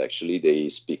languages actually. They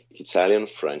speak Italian,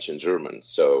 French, and German.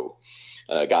 So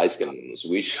guys can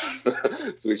switch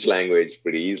language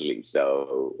pretty easily.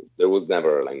 So there was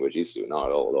never a language issue, not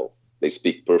at all. They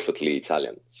speak perfectly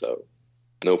Italian, so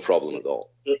no problem at all.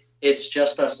 It's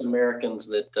just us Americans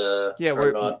that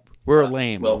we're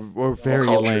lame. well, we're very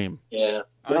cultured. lame. Yeah.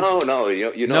 No,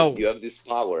 you No. you have this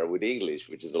power with English,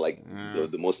 which is like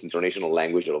the most international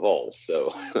language of all.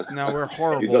 So No, we're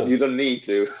horrible. you don't need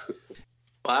to.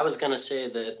 Well, I was going to say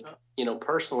that,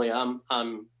 personally, I'm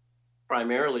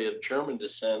primarily of German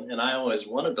descent, and I always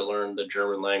wanted to learn the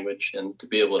German language and to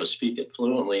be able to speak it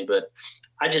fluently. But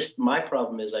my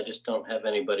problem is I just don't have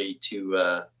anybody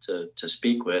to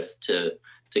speak with to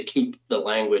keep the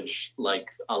language like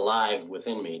alive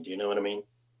within me. Do you know what I mean?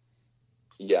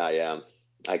 Yeah.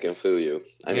 I can feel you.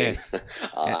 I mean,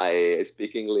 I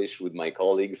speak English with my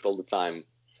colleagues all the time.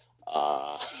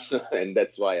 And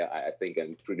that's why I think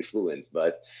I'm pretty fluent.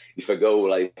 But if I go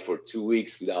like for 2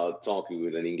 weeks without talking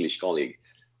with an English colleague,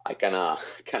 I kind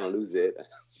of lose it.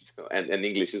 And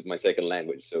English is my second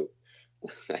language, so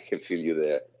I can feel you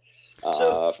there.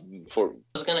 I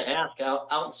was going to ask,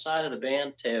 outside of the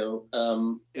band, Teo,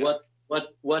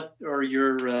 what are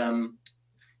your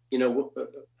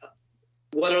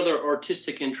what other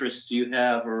artistic interests do you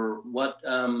have, or what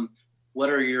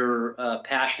are your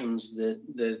passions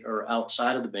that are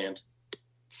outside of the band?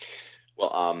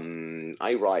 Well,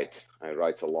 I write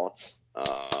a lot.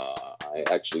 I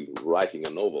actually writing a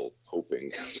novel,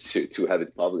 hoping to have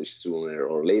it published sooner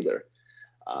or later.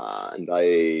 And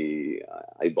I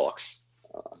box.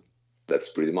 That's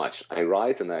pretty much. I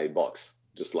write and I box,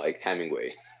 just like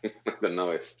Hemingway. I don't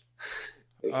know if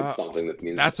it's something that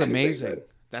means. That's anything, amazing.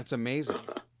 That's amazing.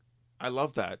 I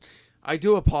love that. I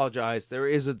do apologize. There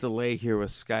is a delay here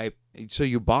with Skype. So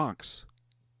you box?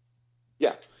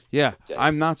 Yeah. Yeah.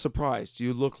 I'm not surprised.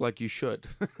 You look like you should.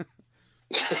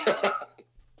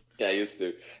 Yeah, I used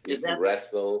to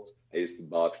wrestle. I used to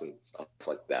box and stuff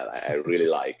like that. I really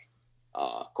like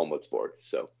combat sports.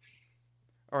 So.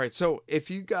 All right. So if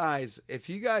you guys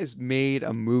made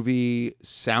a movie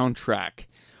soundtrack,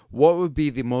 what would be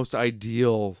the most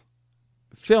ideal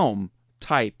film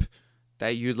type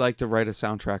that you'd like to write a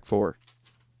soundtrack for?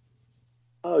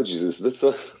 Oh Jesus, that's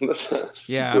a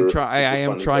yeah. I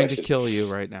am trying to kill you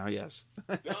right now. Yes.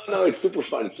 No, it's super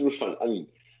fun. It's super fun. I mean,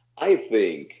 I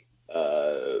think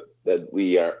that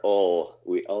we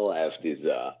all have this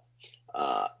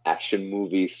action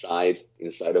movie side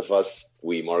inside of us.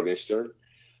 We Morgenstern,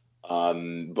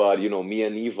 but me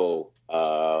and Evo,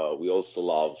 we also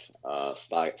love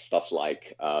stuff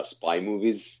like spy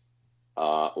movies.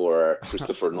 Or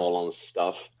Christopher Nolan's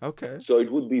stuff. Okay. So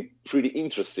it would be pretty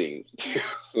interesting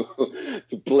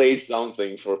to play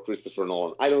something for Christopher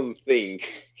Nolan. I don't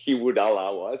think he would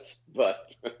allow us,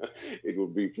 but it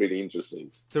would be pretty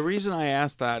interesting. The reason I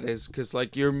asked that is because,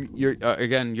 like, you're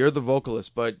again, you're the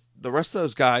vocalist, but the rest of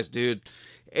those guys, dude,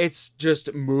 it's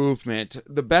just movement.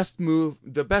 The best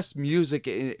music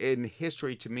in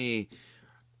history to me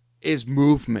is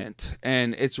movement,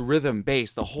 and it's rhythm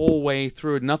based the whole way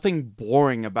through. Nothing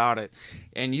boring about it.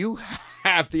 And you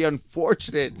have the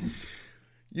unfortunate,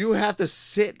 you have to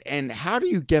sit, and how do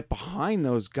you get behind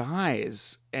those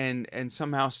guys and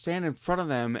somehow stand in front of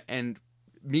them and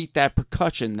meet that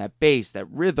percussion, that bass, that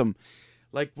rhythm?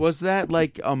 Like, was that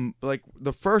like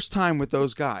the first time with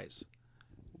those guys,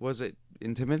 was it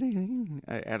intimidating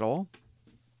at all?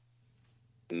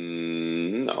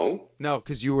 No,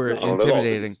 because you were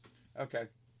intimidating. Okay.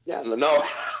 Yeah, no,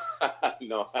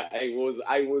 no, I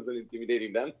wasn't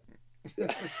intimidating them.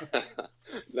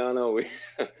 No,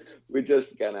 we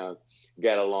just kind of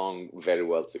get along very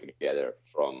well together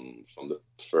from the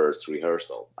first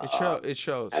rehearsal. It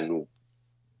shows. And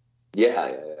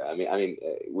yeah, I mean,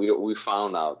 we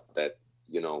found out that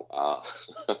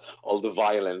all the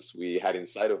violence we had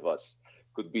inside of us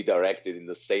could be directed in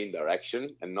the same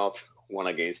direction and not one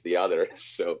against the other.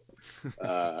 So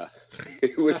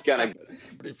it was kind of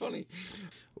pretty funny.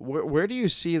 Where do you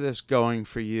see this going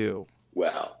for you?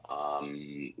 Well,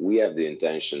 we have the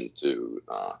intention to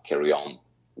carry on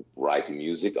writing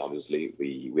music. Obviously,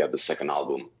 we have the second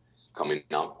album coming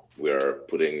up. We're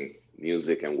putting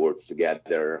music and words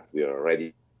together. We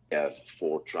already have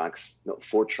 4 tracks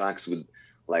with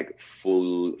like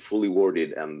fully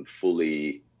worded and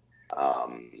fully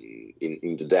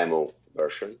in the demo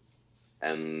version.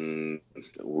 And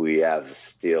we have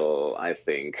still, I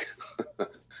think,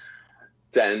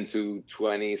 10 to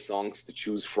 20 songs to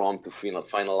choose from to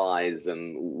finalize,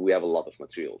 and we have a lot of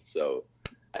material. So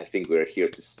I think we're here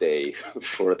to stay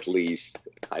for at least,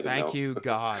 I don't know. Thank you,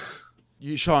 God.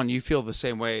 Sean, you feel the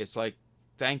same way. It's like,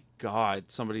 thank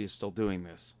God somebody is still doing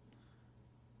this.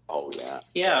 Oh, yeah.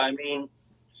 Yeah, I mean,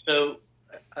 so,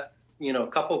 a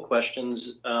couple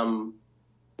questions.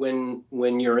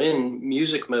 When you're in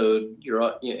music mode,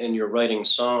 you're writing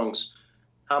songs,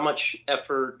 how much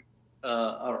effort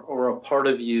or a part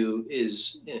of you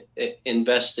is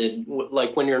invested?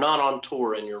 Like when you're not on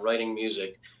tour and you're writing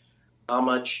music, how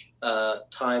much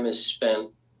time is spent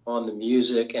on the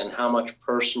music, and how much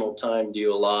personal time do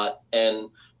you allot? And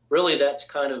really, that's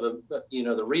kind of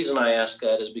the reason I ask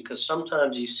that is because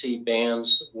sometimes you see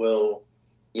bands will.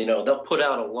 They'll put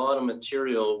out a lot of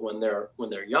material when they're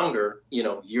younger,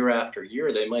 year after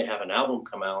year. They might have an album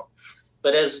come out.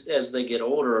 But as they get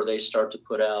older, they start to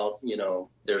put out,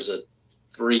 there's a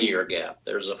 3-year gap,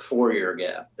 there's a 4-year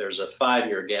gap, there's a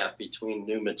 5-year gap between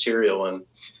new material. And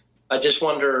I just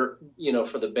wonder,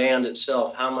 for the band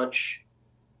itself, how much,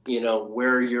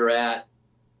 where you're at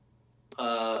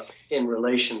in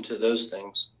relation to those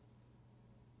things.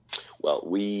 Well,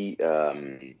 we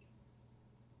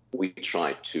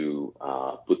try to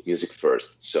put music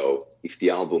first. So if the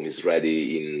album is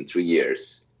ready in 3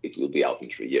 years, it will be out in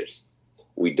 3 years.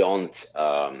 We don't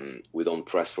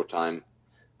press for time.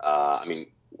 I mean,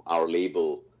 our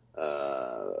label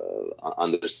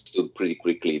understood pretty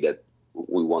quickly that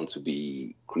we want to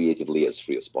be creatively as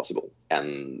free as possible,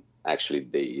 and actually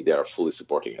they are fully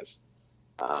supporting us.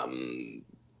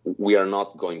 We are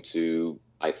not going to.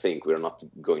 I think we are not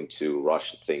going to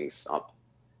rush things up.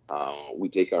 We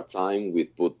take our time. We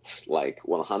put like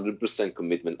 100%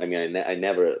 commitment. I mean, I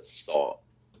never saw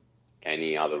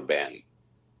any other band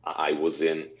I was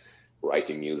in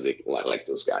writing music like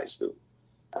those guys do.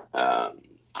 I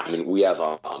mean, we have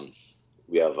our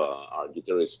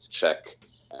guitarist Czech.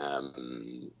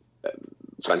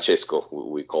 Francesco,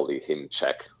 we call him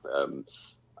Czech,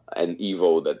 and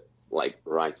Ivo that like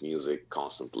write music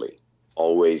constantly,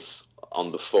 always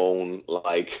on the phone,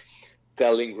 like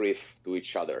telling riff to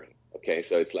each other. Okay,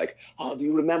 so it's like, oh, do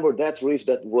you remember that riff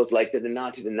that was like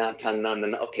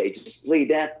the okay, just play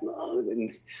that.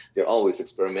 And they're always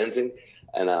experimenting,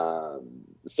 and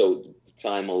so the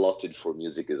time allotted for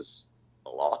music is a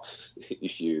lot.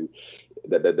 If you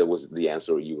that was the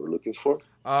answer you were looking for.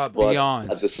 But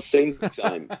beyond. at the same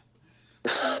time,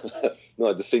 no,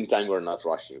 at the same time we're not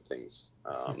rushing things.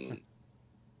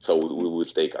 So we will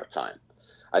take our time.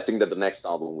 I think that the next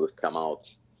album will come out.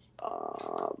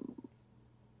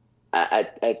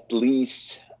 At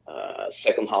least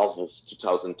second half of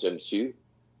 2022,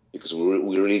 because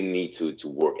we really need to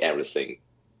work everything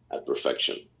at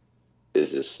perfection.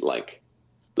 This is like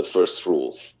the first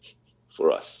rule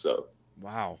for us. So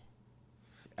wow,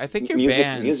 I think your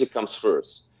music comes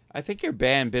first. I think your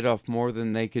band bit off more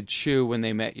than they could chew when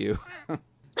they met you.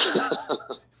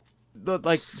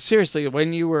 Like seriously,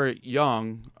 when you were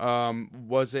young,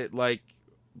 was it like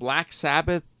Black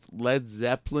Sabbath, Led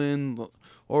Zeppelin,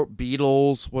 or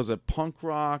Beatles? Was it punk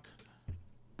rock?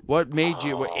 What made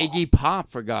you Iggy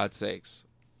Pop, for God's sakes?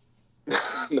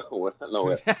 No.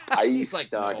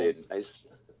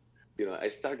 I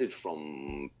started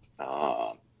from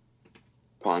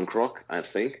punk rock, I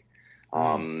think.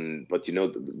 But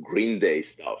the Green Day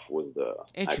stuff was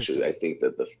actually I think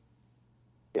that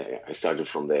I started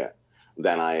from there.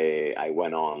 Then I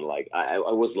went on, like I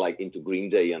was like into Green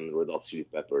Day and Red Hot Chili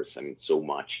Peppers. I mean, so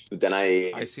much. But then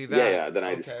I see that. Yeah. Then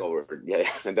I discovered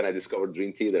and then I discovered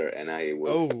Dream Theater, and I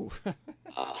was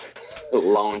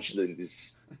launched in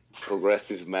this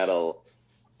progressive metal,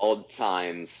 odd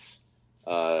times,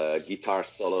 guitar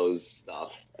solos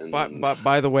stuff. And but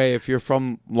by the way, if you're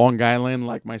from Long Island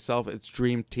like myself, it's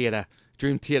Dream Theater.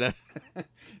 Dream Theater.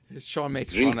 Sean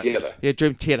makes fun of me. Yeah,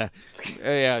 Dream Theater.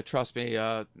 Yeah, trust me.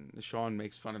 Sean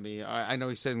makes fun of me. I know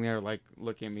he's sitting there like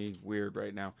looking at me weird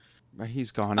right now. But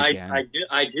he's gone again.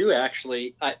 I do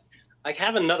actually. I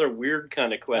have another weird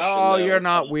kind of question. Oh, though. You're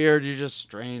not weird. You're just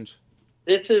strange.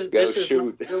 This is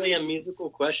not really a musical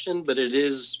question, but it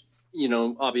is,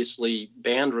 obviously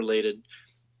band related.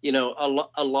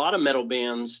 A lot of metal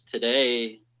bands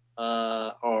today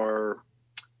are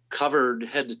covered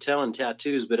head to toe in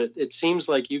tattoos, but it seems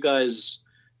like you guys,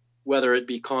 whether it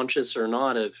be conscious or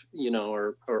not, are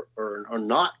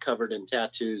not covered in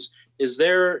tattoos. Is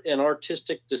there an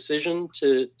artistic decision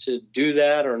to do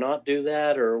that or not do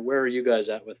that, or where are you guys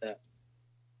at with that?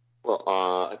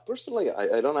 Well, personally,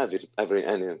 I don't have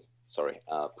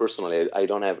personally, I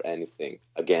don't have anything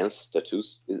against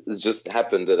tattoos. It just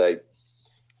happened that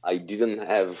I didn't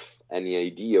have any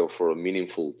idea for a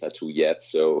meaningful tattoo yet,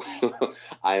 so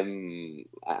I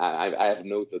have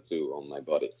no tattoo on my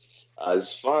body.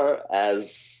 As far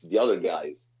as the other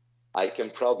guys, I can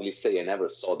probably say I never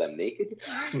saw them naked.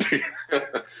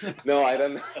 No, I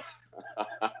don't.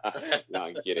 No,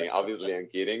 I'm kidding. Obviously, I'm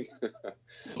kidding.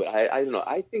 But I don't know.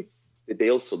 I think that they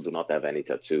also do not have any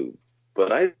tattoo.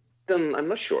 But I'm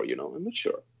not sure. I'm not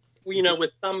sure. Well,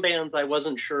 with some bands, I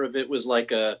wasn't sure if it was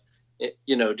like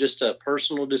just a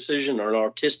personal decision or an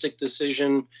artistic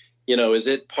decision. Is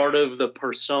it part of the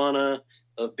persona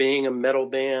of being a metal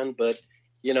band? But,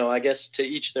 I guess to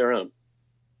each their own.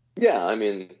 Yeah, I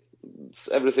mean,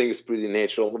 everything is pretty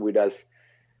natural with us.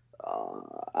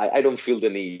 I don't feel the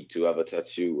need to have a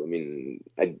tattoo. I mean,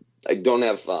 I don't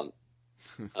have,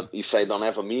 if I don't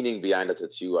have a meaning behind a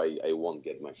tattoo, I won't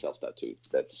get myself tattooed.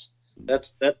 That's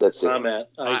where I'm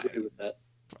at. I agree with that.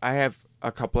 I have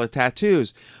a couple of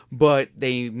tattoos, but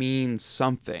they mean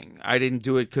something. I didn't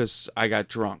do it because I got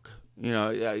drunk.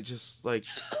 I just like,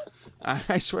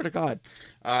 I swear to God.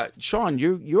 Sean,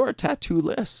 you're a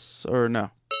tattoo-less or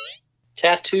no?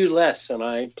 Tattoo-less, and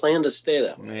I plan to stay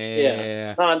that way.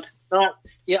 Yeah.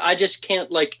 I just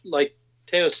can't, like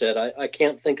Teo said, I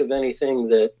can't think of anything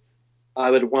that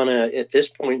I would want to, at this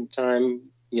point in time,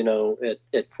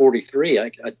 at 43,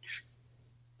 I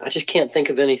just can't think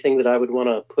of anything that I would want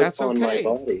to put on my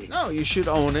body. No, you should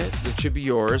own it. It should be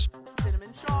yours. Cinnamon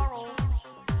Charles.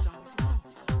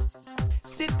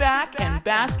 Sit back and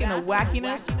bask in the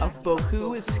wackiness of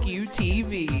Boku Askew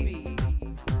TV.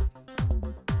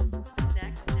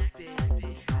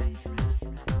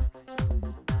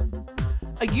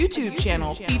 A YouTube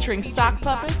channel featuring sock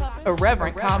puppets,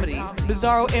 irreverent comedy,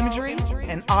 bizarro imagery,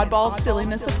 and oddball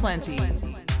silliness aplenty.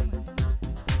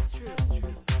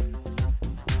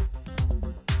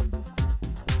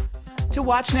 To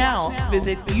watch now,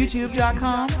 visit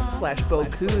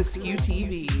youtube.com/Boku Askew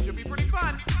TV. Should be pretty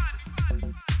fun.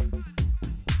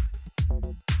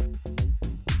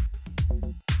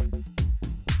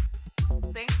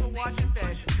 watching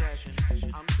Fashion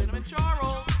Session. I'm Cinnamon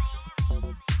Charles.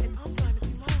 And I'm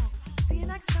Diamond Dumont. See you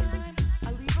next time.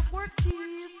 I leave of work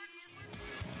cheese.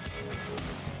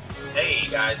 Hey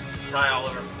guys, this is Ty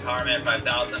Oliver from Powerman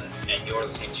 5000, and you're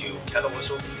listening to Kettle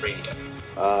Whistle Radio.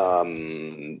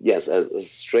 Yes,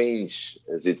 as strange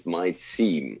as it might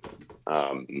seem,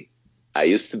 I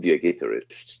used to be a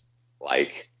guitarist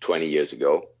like 20 years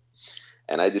ago,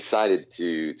 and I decided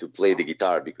to play the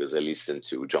guitar because I listened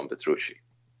to John Petrucci.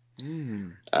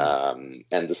 And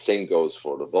the same goes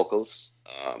for the vocals.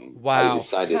 Wow. I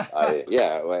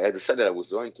decided I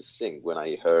was going to sing when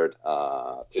I heard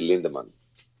Till Lindemann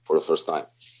for the first time.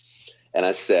 And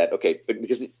I said, okay,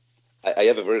 because I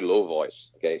have a very low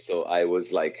voice. Okay. So I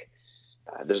was like,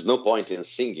 there's no point in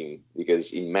singing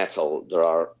because in metal, there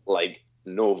are like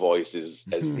no voices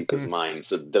as deep as mine.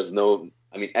 So there's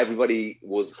everybody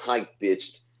was high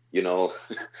pitched, James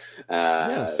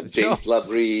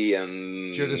Labrie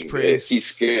and Judas Priest,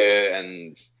 Kiske,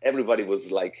 and everybody was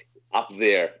like up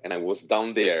there and I was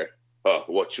down there. Oh,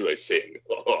 what should I sing?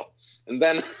 And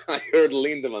then I heard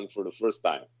Lindemann for the first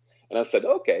time. And I said,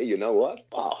 okay, you know what?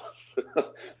 Wow,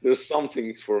 there's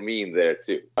something for me in there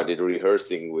too. I did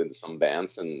rehearsing with some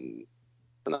bands and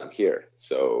I'm here.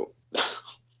 So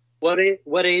What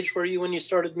age were you when you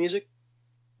started music?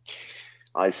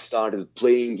 I started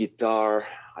playing guitar.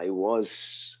 I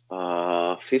was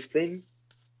 15.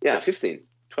 Yeah, 15,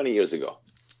 20 years ago.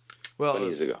 Well, 20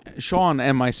 years ago. Sean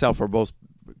and myself are both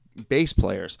bass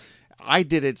players. I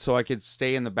did it so I could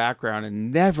stay in the background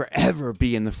and never, ever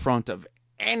be in the front of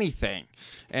anything.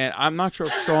 And I'm not sure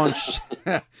if Sean,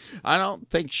 I don't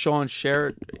think Sean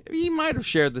he might have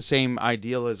shared the same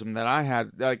idealism that I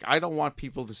had. Like, I don't want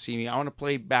people to see me. I want to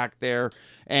play back there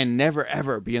and never,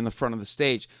 ever be in the front of the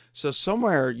stage. So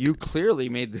somewhere you clearly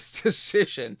made this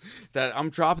decision that I'm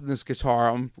dropping this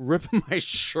guitar, I'm ripping my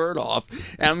shirt off,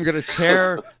 and I'm going to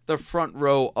tear the front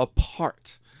row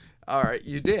apart. All right,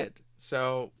 you did.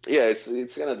 So yeah, it's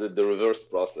kind of the reverse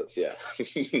process. Yeah,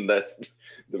 that's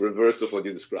the reverse of what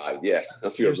you described. Yeah,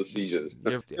 of your decisions.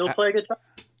 Still play guitar?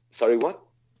 Sorry, what?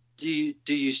 Do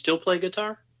you still play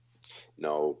guitar?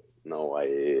 No,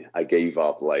 I gave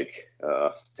up like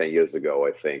 10 years ago,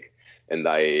 I think, and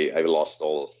I lost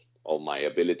all my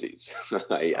abilities.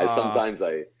 I sometimes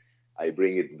I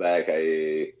bring it back,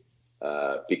 I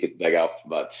pick it back up,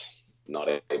 but not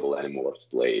able anymore to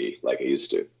play like I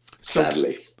used to.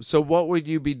 Sadly. So what would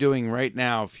you be doing right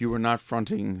now if you were not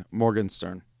fronting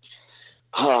Morgenstern?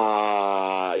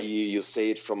 You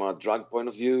say it from a drug point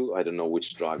of view. I don't know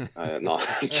which drug. No,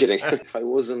 I'm kidding. If I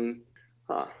wasn't,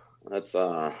 that's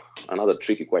another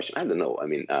tricky question. I don't know. I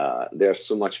mean, there's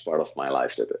so much part of my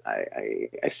life that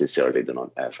I sincerely do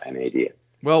not have any idea.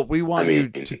 Well, we want you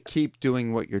to keep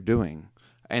doing what you're doing,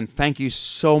 and thank you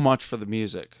so much for the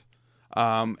music.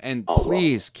 And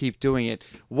please keep doing it.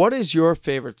 What is your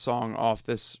favorite song off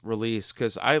this release?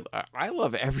 Because I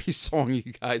love every song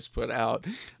you guys put out.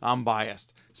 I'm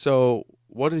biased. So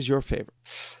what is your favorite?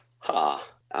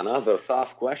 Another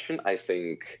tough question. I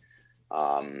think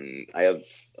I have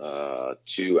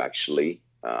two actually,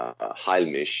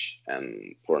 Heilmisch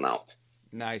and Porn Out.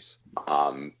 Nice.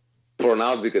 Porn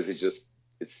Out because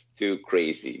it's too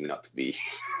crazy not to be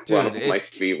one of my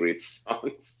favorite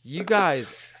songs. You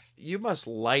guys... You must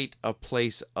light a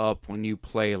place up when you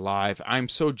play live. I'm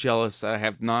so jealous that I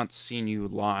have not seen you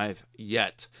live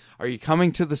yet. Are you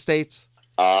coming to the States?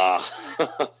 No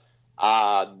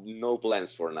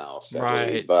plans for now,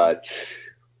 sadly, right. But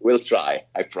we'll try.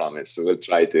 I promise. We'll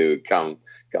try to come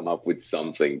up with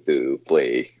something to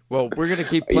play. Well, we're going to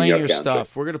keep playing your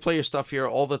stuff. We're going to play your stuff here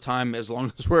all the time as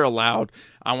long as we're allowed.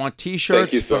 I want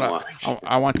T-shirts. Thank you so much.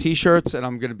 I want T-shirts, and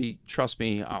I'm going to be, trust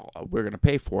me, we're going to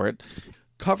pay for it.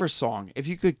 Cover song. If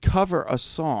you could cover a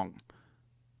song,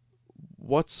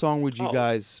 what song would you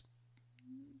guys?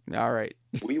 All right.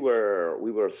 We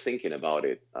were thinking about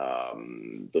it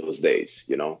those days.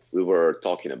 We were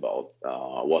talking about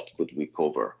what could we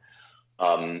cover.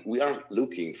 We are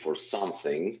looking for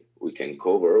something we can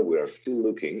cover. We are still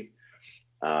looking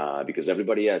because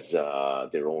everybody has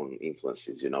their own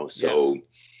influences. So yes.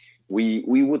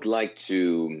 we would like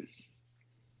to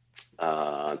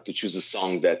choose a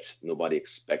song that nobody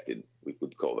expected we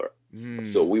could cover.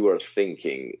 So we were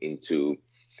thinking into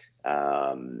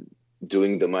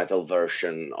doing the metal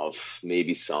version of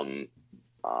maybe some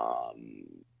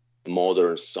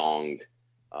modern song.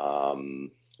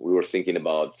 We were thinking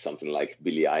about something like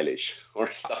Billie Eilish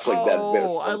or stuff like that.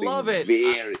 I love it.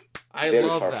 Very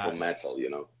far from metal,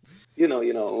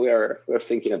 We're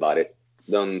thinking about it.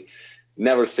 Don't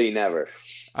never say never.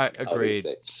 I agree.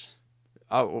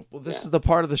 Well, this is the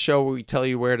part of the show where we tell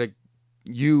you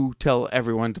you tell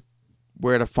everyone to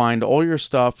where to find all your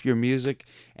stuff, your music,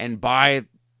 and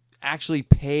actually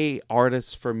pay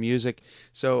artists for music.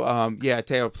 So,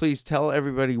 Teo, please tell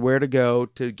everybody where to go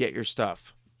to get your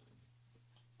stuff.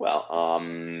 Well,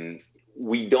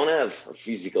 we don't have a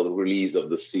physical release of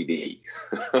the CD,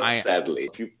 sadly.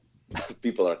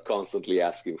 People are constantly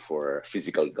asking for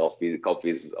physical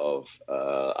copies of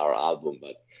our album,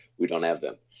 but we don't have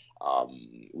them.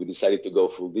 We decided to go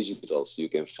full digital, so you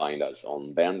can find us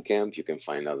on Bandcamp, you can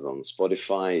find us on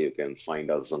Spotify, you can find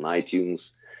us on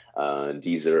iTunes,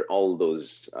 Deezer, all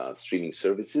those streaming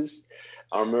services.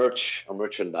 Our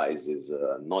merchandise is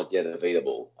not yet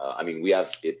available. We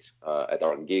have it at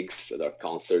our gigs, at our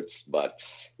concerts, but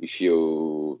if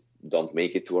you don't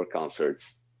make it to our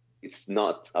concerts, it's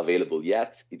not available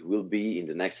yet. It will be in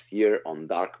the next year on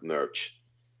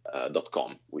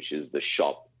darkmerch.com, which is the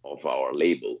shop of our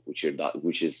label, which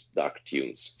is Dark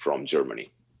Tunes from Germany.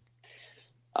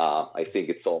 I think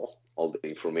it's all the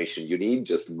information you need.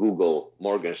 Just Google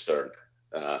Morgenstern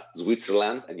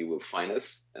Switzerland and you will find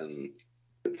us, and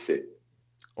that's it.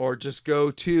 Or just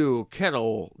go to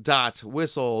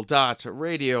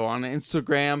kettle.whistle.radio on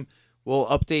Instagram. We'll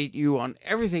update you on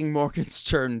everything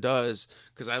Morgenstern does,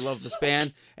 because I love this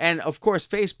band. And, of course,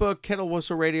 Facebook, Kettle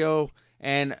Whistle Radio.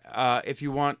 And if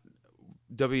you want,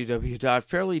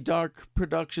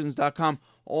 www.fairlydarkproductions.com.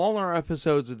 All our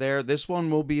episodes are there. This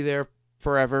one will be there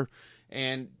forever.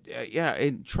 And,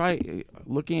 and try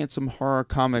looking at some horror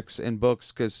comics and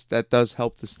books, because that does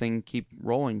help this thing keep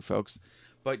rolling, folks.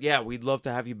 But, we'd love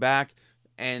to have you back.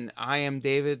 And I am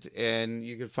David, and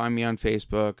you can find me on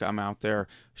Facebook. I'm out there.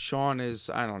 Sean is,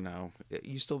 I don't know.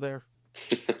 You still there?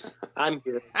 I'm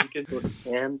here. You can go to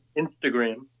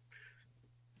Instagram.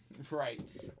 Right.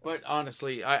 But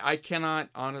honestly, I cannot...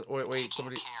 Wait,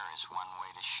 somebody... Care is one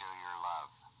way to show your love.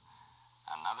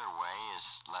 Another way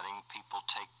is letting people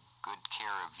take good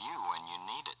care of you when you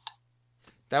need it.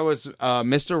 That was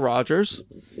Mr. Rogers.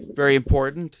 Very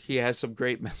important. He has some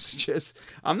great messages.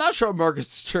 I'm not sure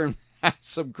Morgenstern has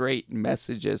some great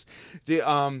messages.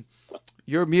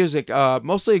 Your music,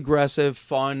 mostly aggressive,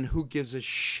 fun. Who gives a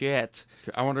shit?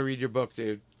 I want to read your book,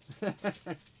 dude.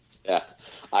 Yeah,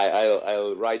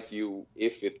 I'll write you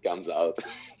if it comes out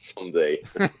someday.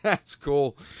 That's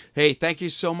cool. Hey, thank you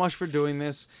so much for doing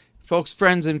this. Folks,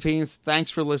 friends, and fiends,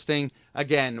 thanks for listening.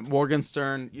 Again,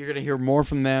 Morgenstern, you're going to hear more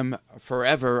from them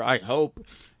forever, I hope.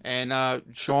 And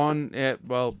Sean,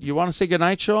 you want to say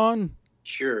goodnight, Sean?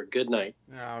 Sure, good night.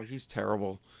 Oh, he's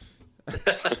terrible. You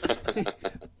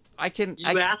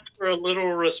asked for a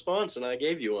little response, and I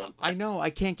gave you one. I know. I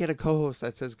can't get a co-host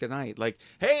that says goodnight. Like,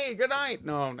 hey, good night.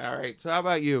 No, all right. So how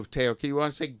about you, Teo? You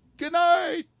want to say good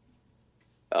night?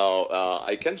 Oh,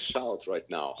 I can shout right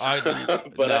now. I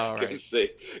can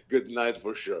say good night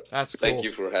for sure. That's cool. Thank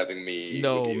you for having me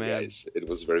with you guys. It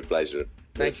was a very pleasure.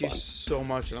 Thank you so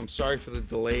much, and I'm sorry for the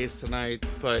delays tonight.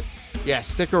 But,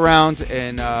 stick around,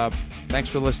 and thanks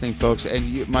for listening, folks. And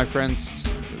you, my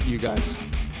friends, you guys,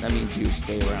 that means you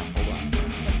stay around. Hold on.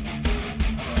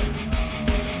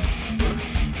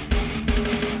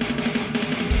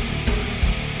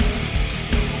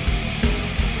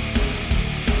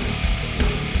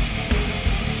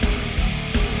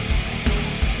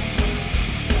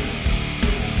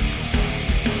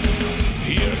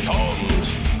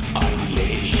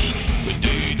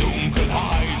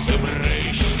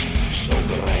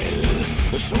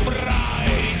 So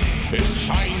breit, es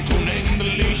scheint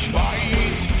unendlich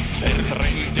weit,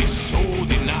 verdrängt ist so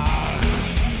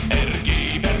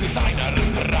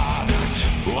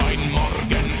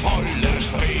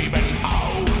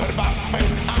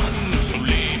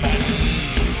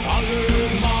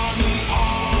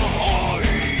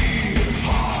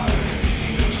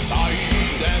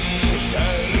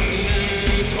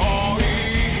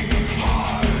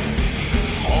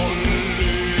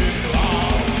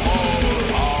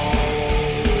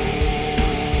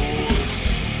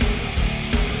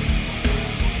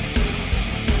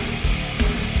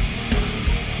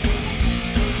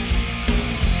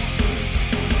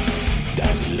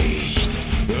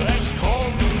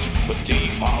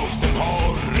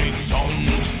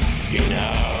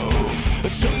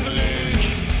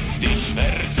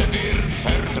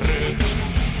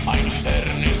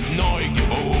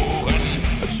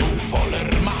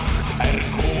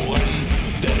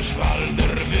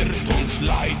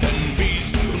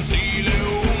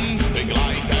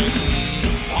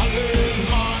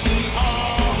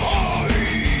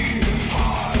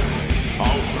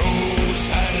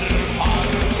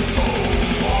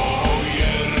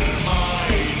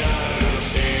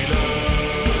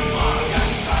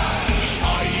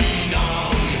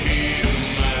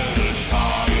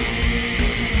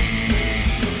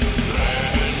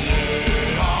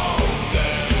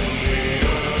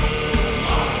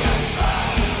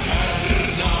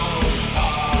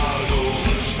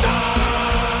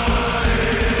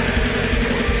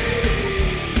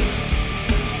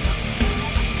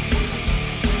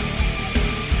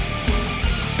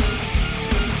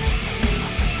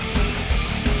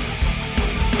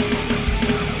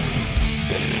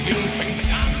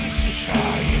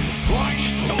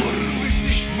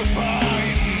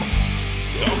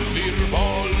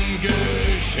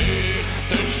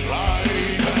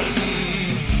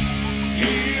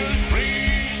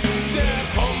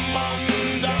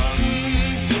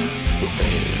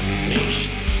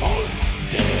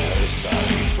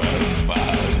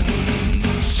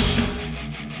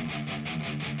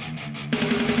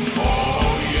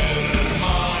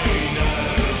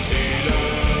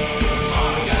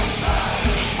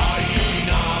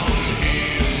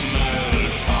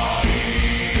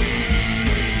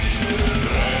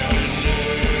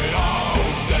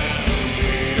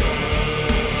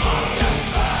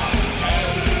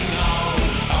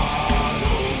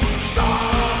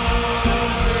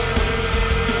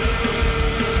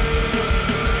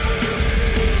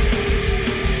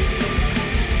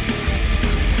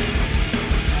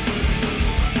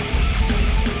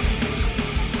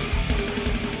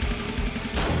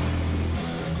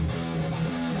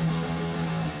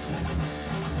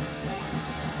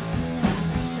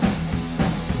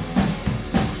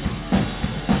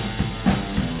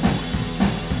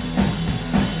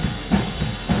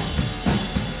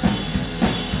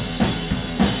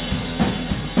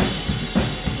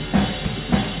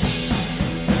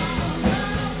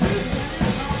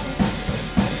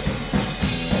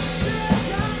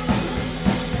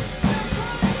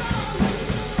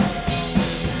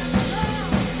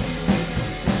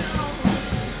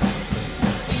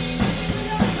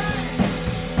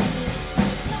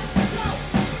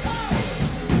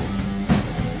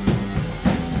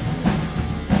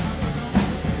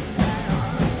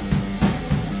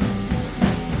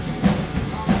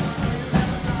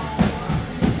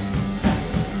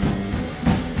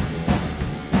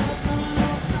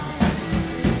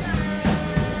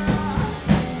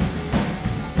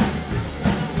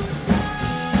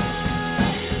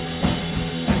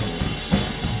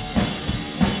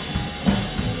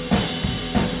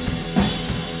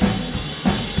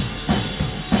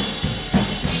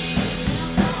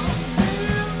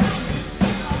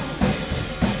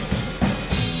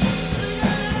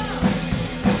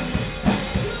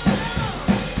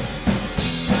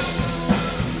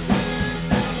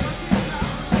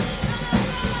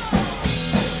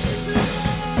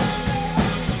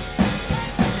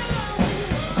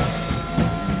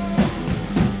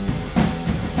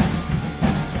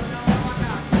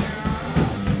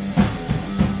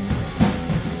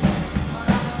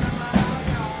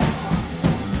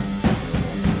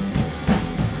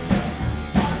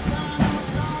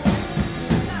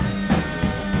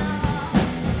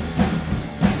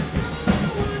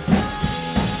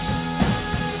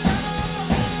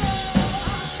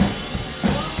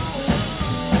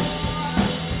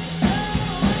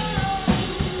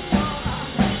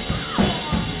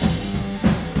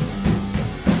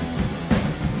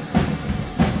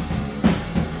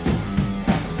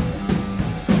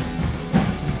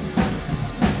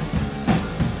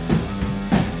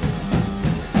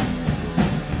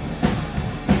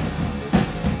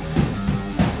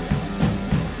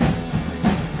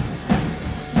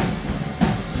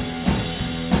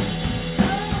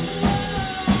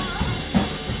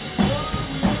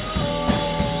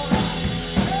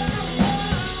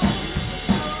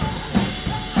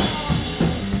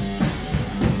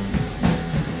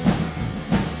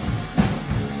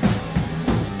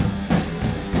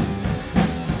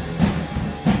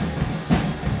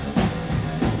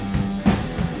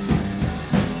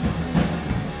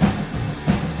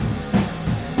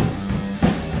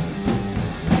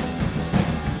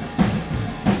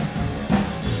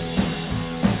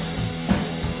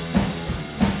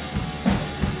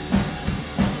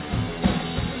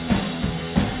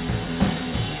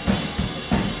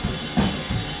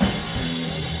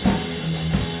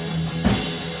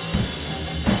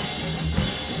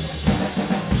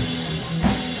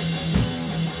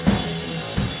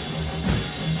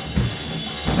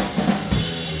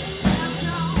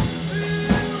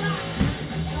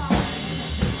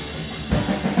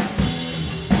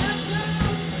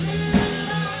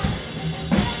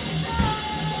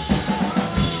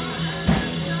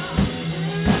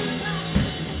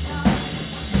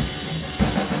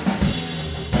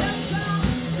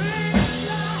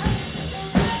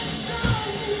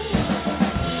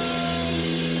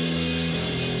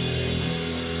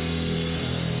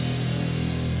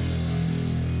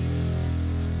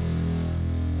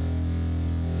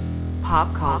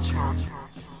Pop culture.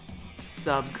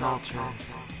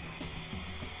 Subcultures.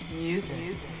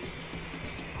 Music.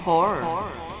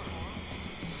 Horror.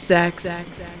 Sex.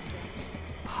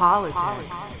 Politics.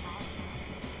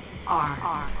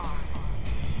 Art.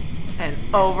 And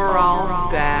overall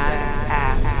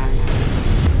badass.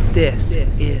 This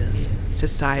is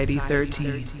Society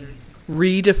 13.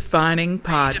 Redefining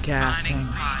podcasting.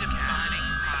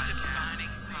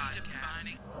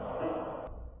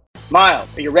 Miles,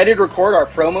 are you ready to record our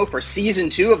promo for Season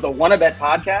 2 of the Wanna Bet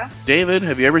podcast? David,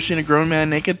 have you ever seen a grown man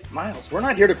naked? Miles, we're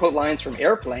not here to quote lines from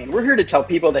Airplane. We're here to tell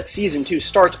people that Season 2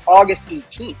 starts August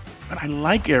 18th. But I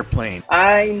like Airplane.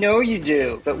 I know you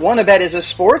do, but Wanna Bet is a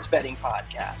sports betting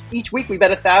podcast. Each week we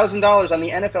bet $1,000 on the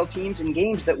NFL teams and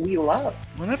games that we love.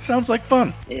 Well, that sounds like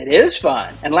fun. It is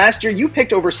fun. And last year you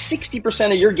picked over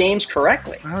 60% of your games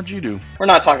correctly. How'd you do? We're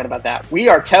not talking about that. We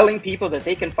are telling people that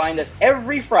they can find us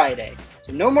every Friday.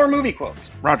 So no more movie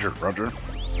quotes. Roger.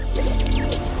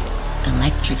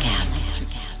 Electricast.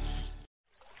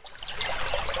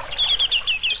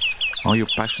 Are you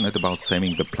passionate about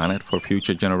saving the planet for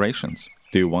future generations?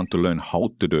 Do you want to learn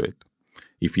how to do it?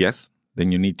 If yes,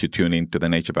 then you need to tune in to the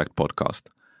NatureBacked podcast.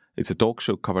 It's a talk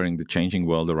show covering the changing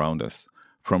world around us,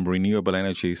 from renewable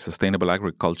energy, sustainable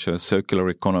agriculture, circular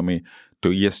economy, to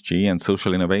ESG and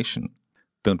social innovation.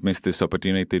 Don't miss this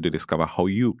opportunity to discover how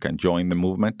you can join the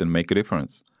movement and make a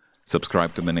difference.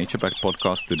 Subscribe to the NatureBacked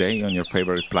podcast today on your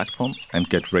favorite platform and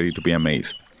get ready to be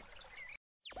amazed.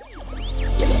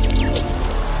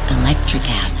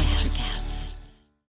 Electricast.